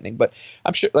against the Lightning, but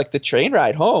I'm sure like the train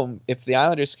ride home, if the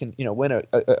Islanders can win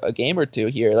a game or two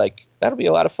here, like that'll be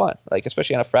a lot of fun, like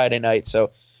especially on a Friday night.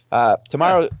 So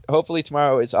hopefully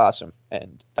tomorrow is awesome,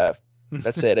 and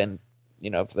that's it. And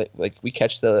like we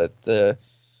catch the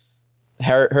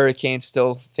Hurricanes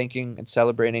still thinking and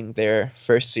celebrating their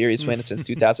first series win since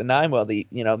 2009. Well, the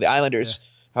Islanders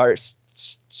are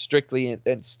strictly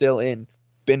and still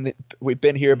we've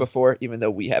been here before, even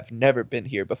though we have never been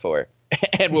here before,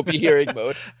 and we'll be here in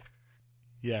mode.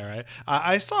 Yeah, right.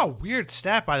 I saw a weird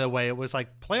stat, by the way. It was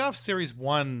like playoff series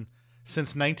 1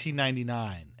 since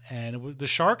 1999. And the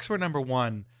Sharks were number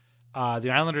 1. The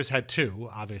Islanders had 2,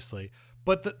 obviously.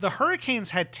 But the Hurricanes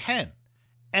had 10.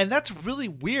 And that's really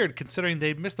weird considering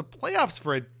they missed the playoffs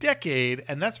for a decade.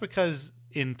 And that's because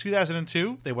in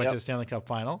 2002, they went to the Stanley Cup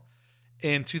final.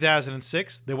 In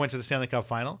 2006, they went to the Stanley Cup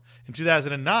final. In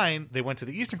 2009, they went to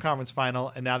the Eastern Conference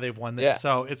final. And now they've won this. Yeah.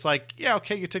 So it's like,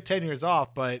 okay, you took 10 years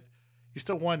off, but you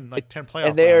still won like 10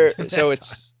 playoff rounds. So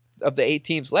it's... Of the 8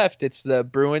 teams left, it's the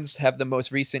Bruins have the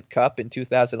most recent cup in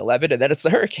 2011, and then it's the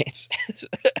Hurricanes.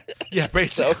 Yeah,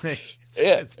 basically.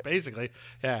 It's basically,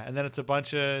 and then it's a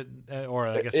bunch of, or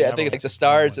I guess. Yeah, I think it's like the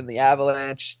Stars and the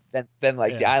Avalanche, then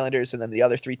like the Islanders, and then the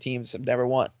other 3 teams have never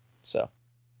won. So.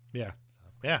 Yeah,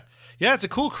 it's a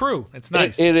cool crew. It's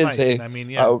nice. It is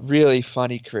nice. A really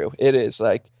funny crew. It is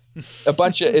like a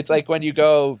bunch of. It's like when you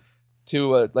go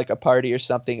to a party or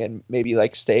something and maybe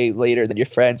like stay later than your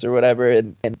friends or whatever,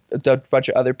 and a bunch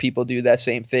of other people do that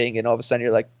same thing, and all of a sudden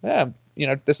you're like,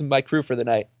 this is my crew for the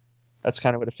night. That's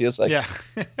kind of what it feels like. Yeah.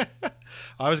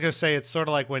 I was gonna say it's sort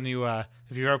of like when you if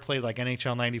you ever played like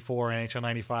NHL 94 and NHL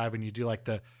 95 and you do like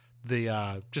the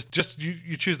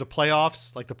you choose the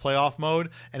playoffs, like the playoff mode,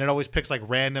 and it always picks like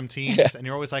random teams, and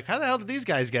you're always like, how the hell did these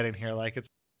guys get in here? Like it's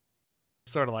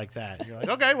sort of like that. You're like,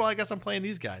 okay, well I guess I'm playing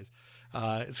these guys.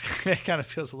 It kind of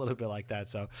feels a little bit like that.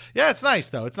 So yeah, it's nice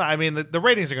though. It's not. I mean, the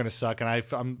ratings are going to suck,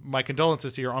 and my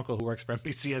condolences to your uncle who works for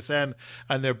NBCSN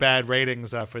and their bad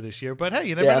ratings for this year. But hey,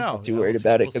 you never know. I'm not too worried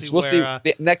about it because we'll see.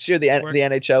 Next year, the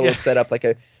NHL will set up like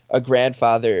a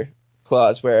grandfather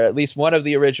clause where at least one of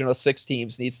the original 6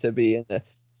 teams needs to be in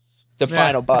the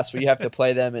final bus where you have to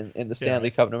play them in the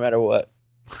Stanley Cup no matter what.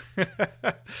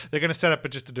 They're going to set up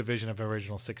just a division of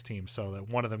original 6 teams so that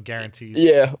one of them guaranteed.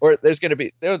 Yeah, or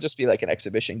there'll just be like an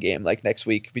exhibition game like next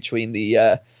week between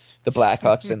the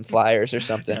Blackhawks and Flyers or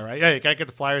something. Yeah, right. Yeah, you got to get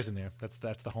the Flyers in there. That's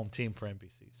the home team for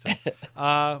NBC. So,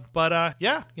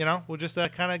 we'll just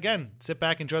kind of again sit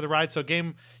back, enjoy the ride. So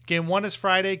game 1 is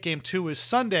Friday, game 2 is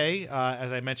Sunday.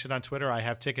 As I mentioned on Twitter, I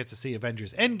have tickets to see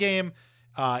Avengers Endgame.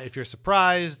 If you're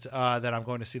surprised that I'm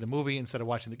going to see the movie instead of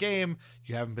watching the game,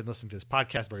 you haven't been listening to this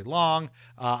podcast very long.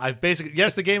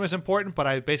 Yes, the game is important, but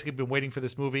I've basically been waiting for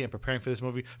this movie and preparing for this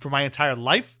movie for my entire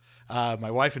life.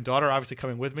 My wife and daughter are obviously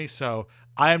coming with me, so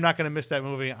I am not going to miss that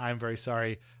movie. I'm very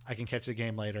sorry. I can catch the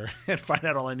game later and find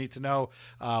out all I need to know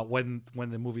when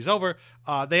the movie's over.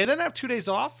 They then have 2 days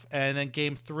off, and then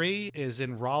game 3 is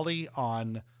in Raleigh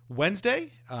on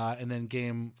Wednesday, and then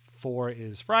game 4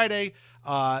 is Friday.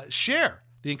 Cher,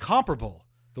 the incomparable,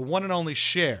 the one and only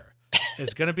Cher,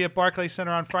 is going to be at Barclays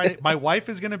Center on Friday. My wife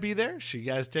is going to be there. She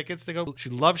has tickets to go. She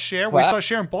loves Cher. Wow. We saw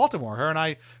Cher in Baltimore. Her and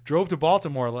I drove to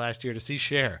Baltimore last year to see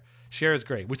Cher. Cher is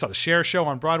great. We saw the Cher show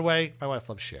on Broadway. My wife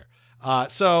loves Cher.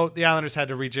 So the Islanders had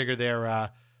to rejigger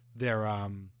their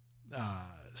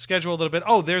schedule a little bit.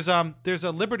 Oh, there's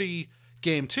a Liberty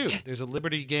game too. There's a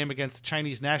Liberty game against the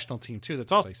Chinese national team too.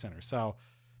 That's also Center. So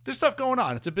there's stuff going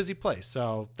on. It's a busy place.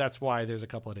 So that's why there's a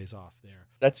couple of days off there.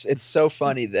 It's so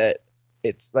funny that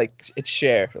it's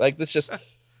Cher. Like this just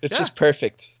just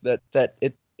perfect that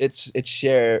it's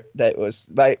Cher. That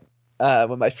was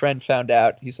when my friend found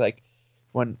out. He's like,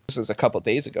 when this was a couple of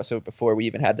days ago, so before we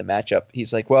even had the matchup,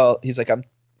 he's like,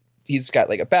 he's got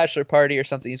like a bachelor party or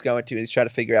something he's going to, and he's trying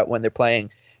to figure out when they're playing.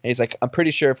 And he's like, I'm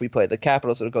pretty sure if we play the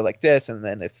Capitals, it'll go like this, and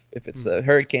then if it's the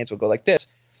Hurricanes, we'll go like this.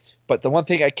 But the one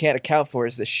thing I can't account for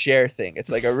is the Cher thing.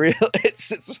 It's like a real,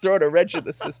 it's throwing a wrench in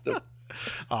the system.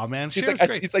 Oh man, he's Cher's like,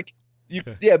 great. He's like,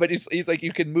 but he's like,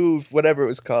 you can move whatever it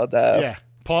was called.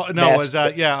 Paul. No, Mask,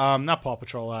 it was not Paw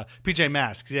Patrol. PJ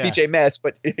Masks. Yeah, PJ Masks.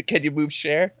 But can you move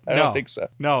Cher? I don't think so.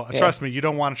 No, trust me, you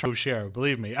don't want to move Cher.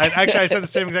 Believe me. I said the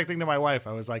same exact thing to my wife.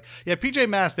 I was like, yeah, PJ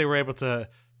Masks. They were able to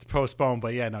postpone,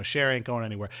 but yeah, no, Cher ain't going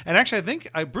anywhere. And actually, I think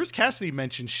Bruce Cassidy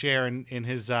mentioned Cher in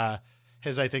his I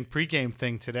think pregame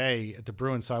thing today at the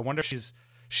Bruins. So I wonder if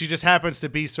she just happens to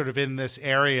be sort of in this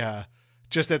area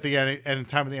just at the end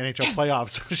time of the NHL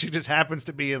playoffs. She just happens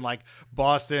to be in like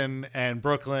Boston and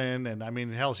Brooklyn. And I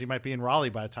mean, hell, she might be in Raleigh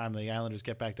by the time the Islanders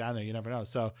get back down there. You never know.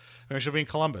 So maybe she'll be in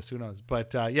Columbus. Who knows?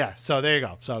 But yeah, so there you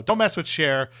go. So don't mess with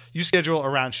Cher. You schedule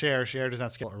around Cher. Cher does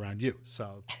not schedule around you.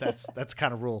 So that's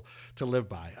kind of rule to live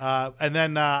by. And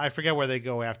then I forget where they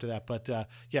go after that. But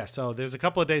yeah, so there's a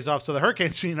couple of days off. So the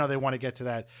Hurricanes, they want to get to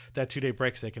that 2-day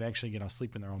break so they can actually,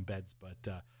 sleep in their own beds.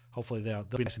 But hopefully they'll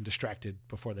be nice and distracted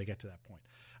before they get to that point.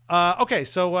 Okay,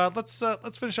 so let's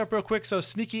finish up real quick. So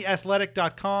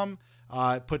sneakyathletic.com,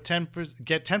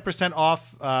 get 10%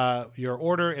 off your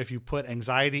order if you put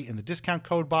anxiety in the discount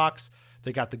code box.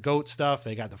 They got the GOAT stuff.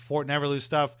 They got the Fort Never Lose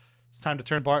stuff. It's time to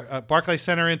turn Barclays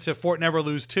Center into Fort Never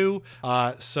Lose 2.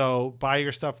 So buy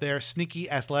your stuff there,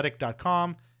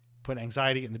 sneakyathletic.com. Put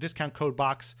anxiety in the discount code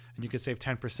box, and you can save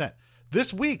 10%.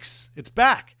 This week's, it's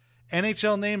back.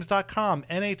 NHLnames.com.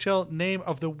 NHL name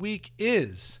of the week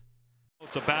is...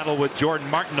 It's a battle with Jordan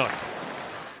Martinook.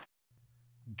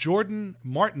 Jordan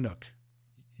Martinook.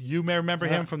 You may remember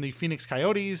him from the Phoenix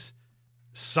Coyotes.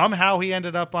 Somehow he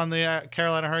ended up on the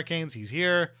Carolina Hurricanes. He's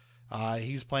here.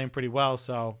 He's playing pretty well.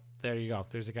 So there you go.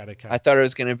 There's a guy to count. I thought it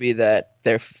was going to be their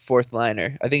fourth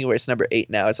liner. I think he wears number 8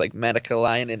 now. It's like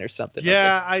Manikalainen or something.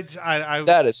 Yeah, like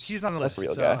that. He's not on the list.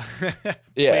 That's a real guy.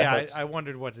 Yeah, I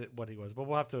wondered what he was, but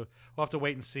we'll have to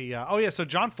wait and see. So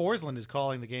John Forsland is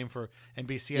calling the game for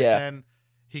NBCSN. Yeah.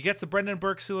 He gets the Brendan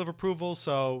Burke seal of approval,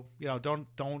 so don't.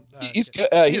 He's good.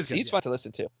 He's fun to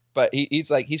listen to, but he's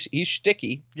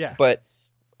shticky. Yeah. But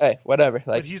hey, whatever.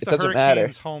 Like, but he's it the doesn't Hurricanes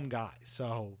matter. home guy,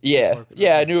 so yeah.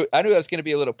 I knew that was going to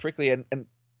be a little prickly and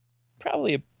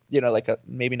probably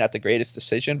maybe not the greatest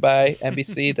decision by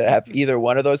NBC to have either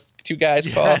one of those two guys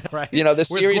call. Right. The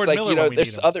series,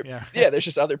 there's other there's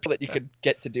just other people that you could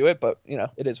get to do it, but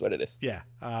it is what it is. Yeah.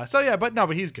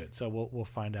 But he's good. So we'll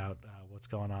find out what's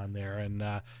going on there,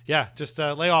 and just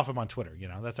lay off him on Twitter.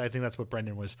 I think that's what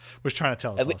Brendan was trying to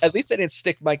tell us. At least they didn't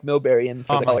stick Mike Milbury in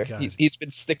for the color. He's been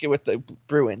sticking with the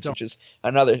Bruins, which is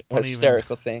another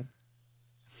hysterical thing.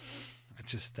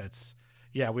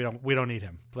 We don't need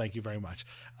him. Thank you very much.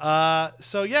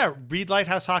 Read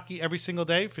Lighthouse Hockey every single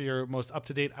day for your most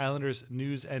up-to-date Islanders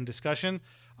news and discussion.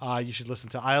 You should listen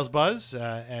to Isles Buzz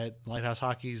at Lighthouse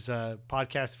Hockey's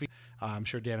podcast feed. I'm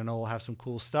sure Dan and Noel will have some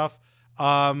cool stuff.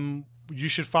 You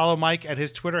should follow Mike at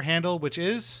his Twitter handle, which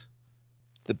is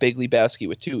The Big Lebowski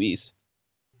with 2 E's.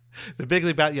 The Big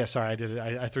Lebowski. Yeah, sorry, I did it.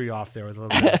 I threw you off there with a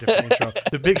little bit of a different intro.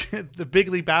 The Big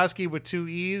Lebowski with 2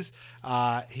 E's.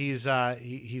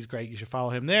 He's great. You should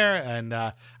follow him there. And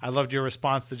I loved your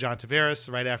response to John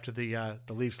Tavares right after the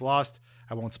Leafs lost.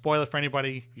 I won't spoil it for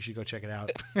anybody. You should go check it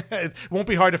out. It won't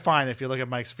be hard to find if you look at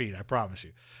Mike's feed. I promise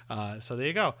you. So there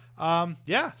you go.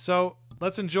 So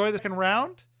let's enjoy the second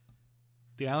round.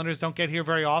 The Islanders don't get here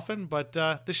very often, but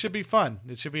this should be fun.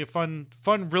 It should be a fun,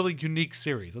 really unique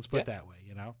series. Let's put it that way.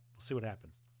 We'll see what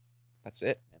happens. That's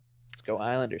it. Let's go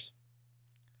Islanders.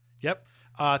 Yep.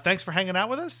 Thanks for hanging out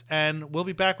with us, and we'll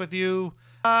be back with you,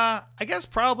 I guess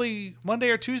probably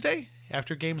Monday or Tuesday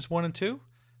after games 1 and 2.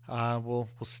 We'll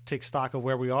take stock of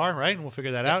where we are, right? And we'll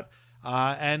figure that out.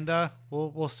 And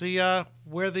we'll see how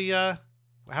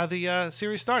the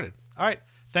series started. All right.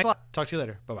 Thanks a lot. Talk to you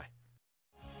later. Bye-bye.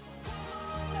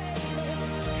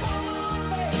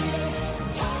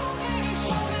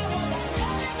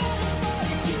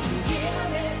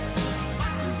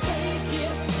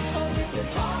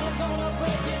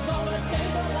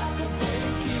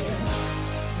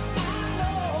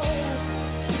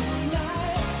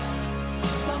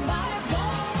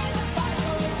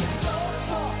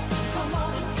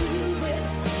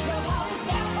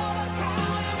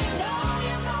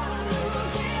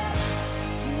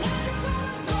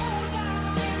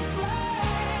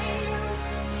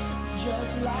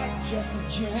 Just like Jesse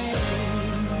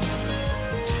James.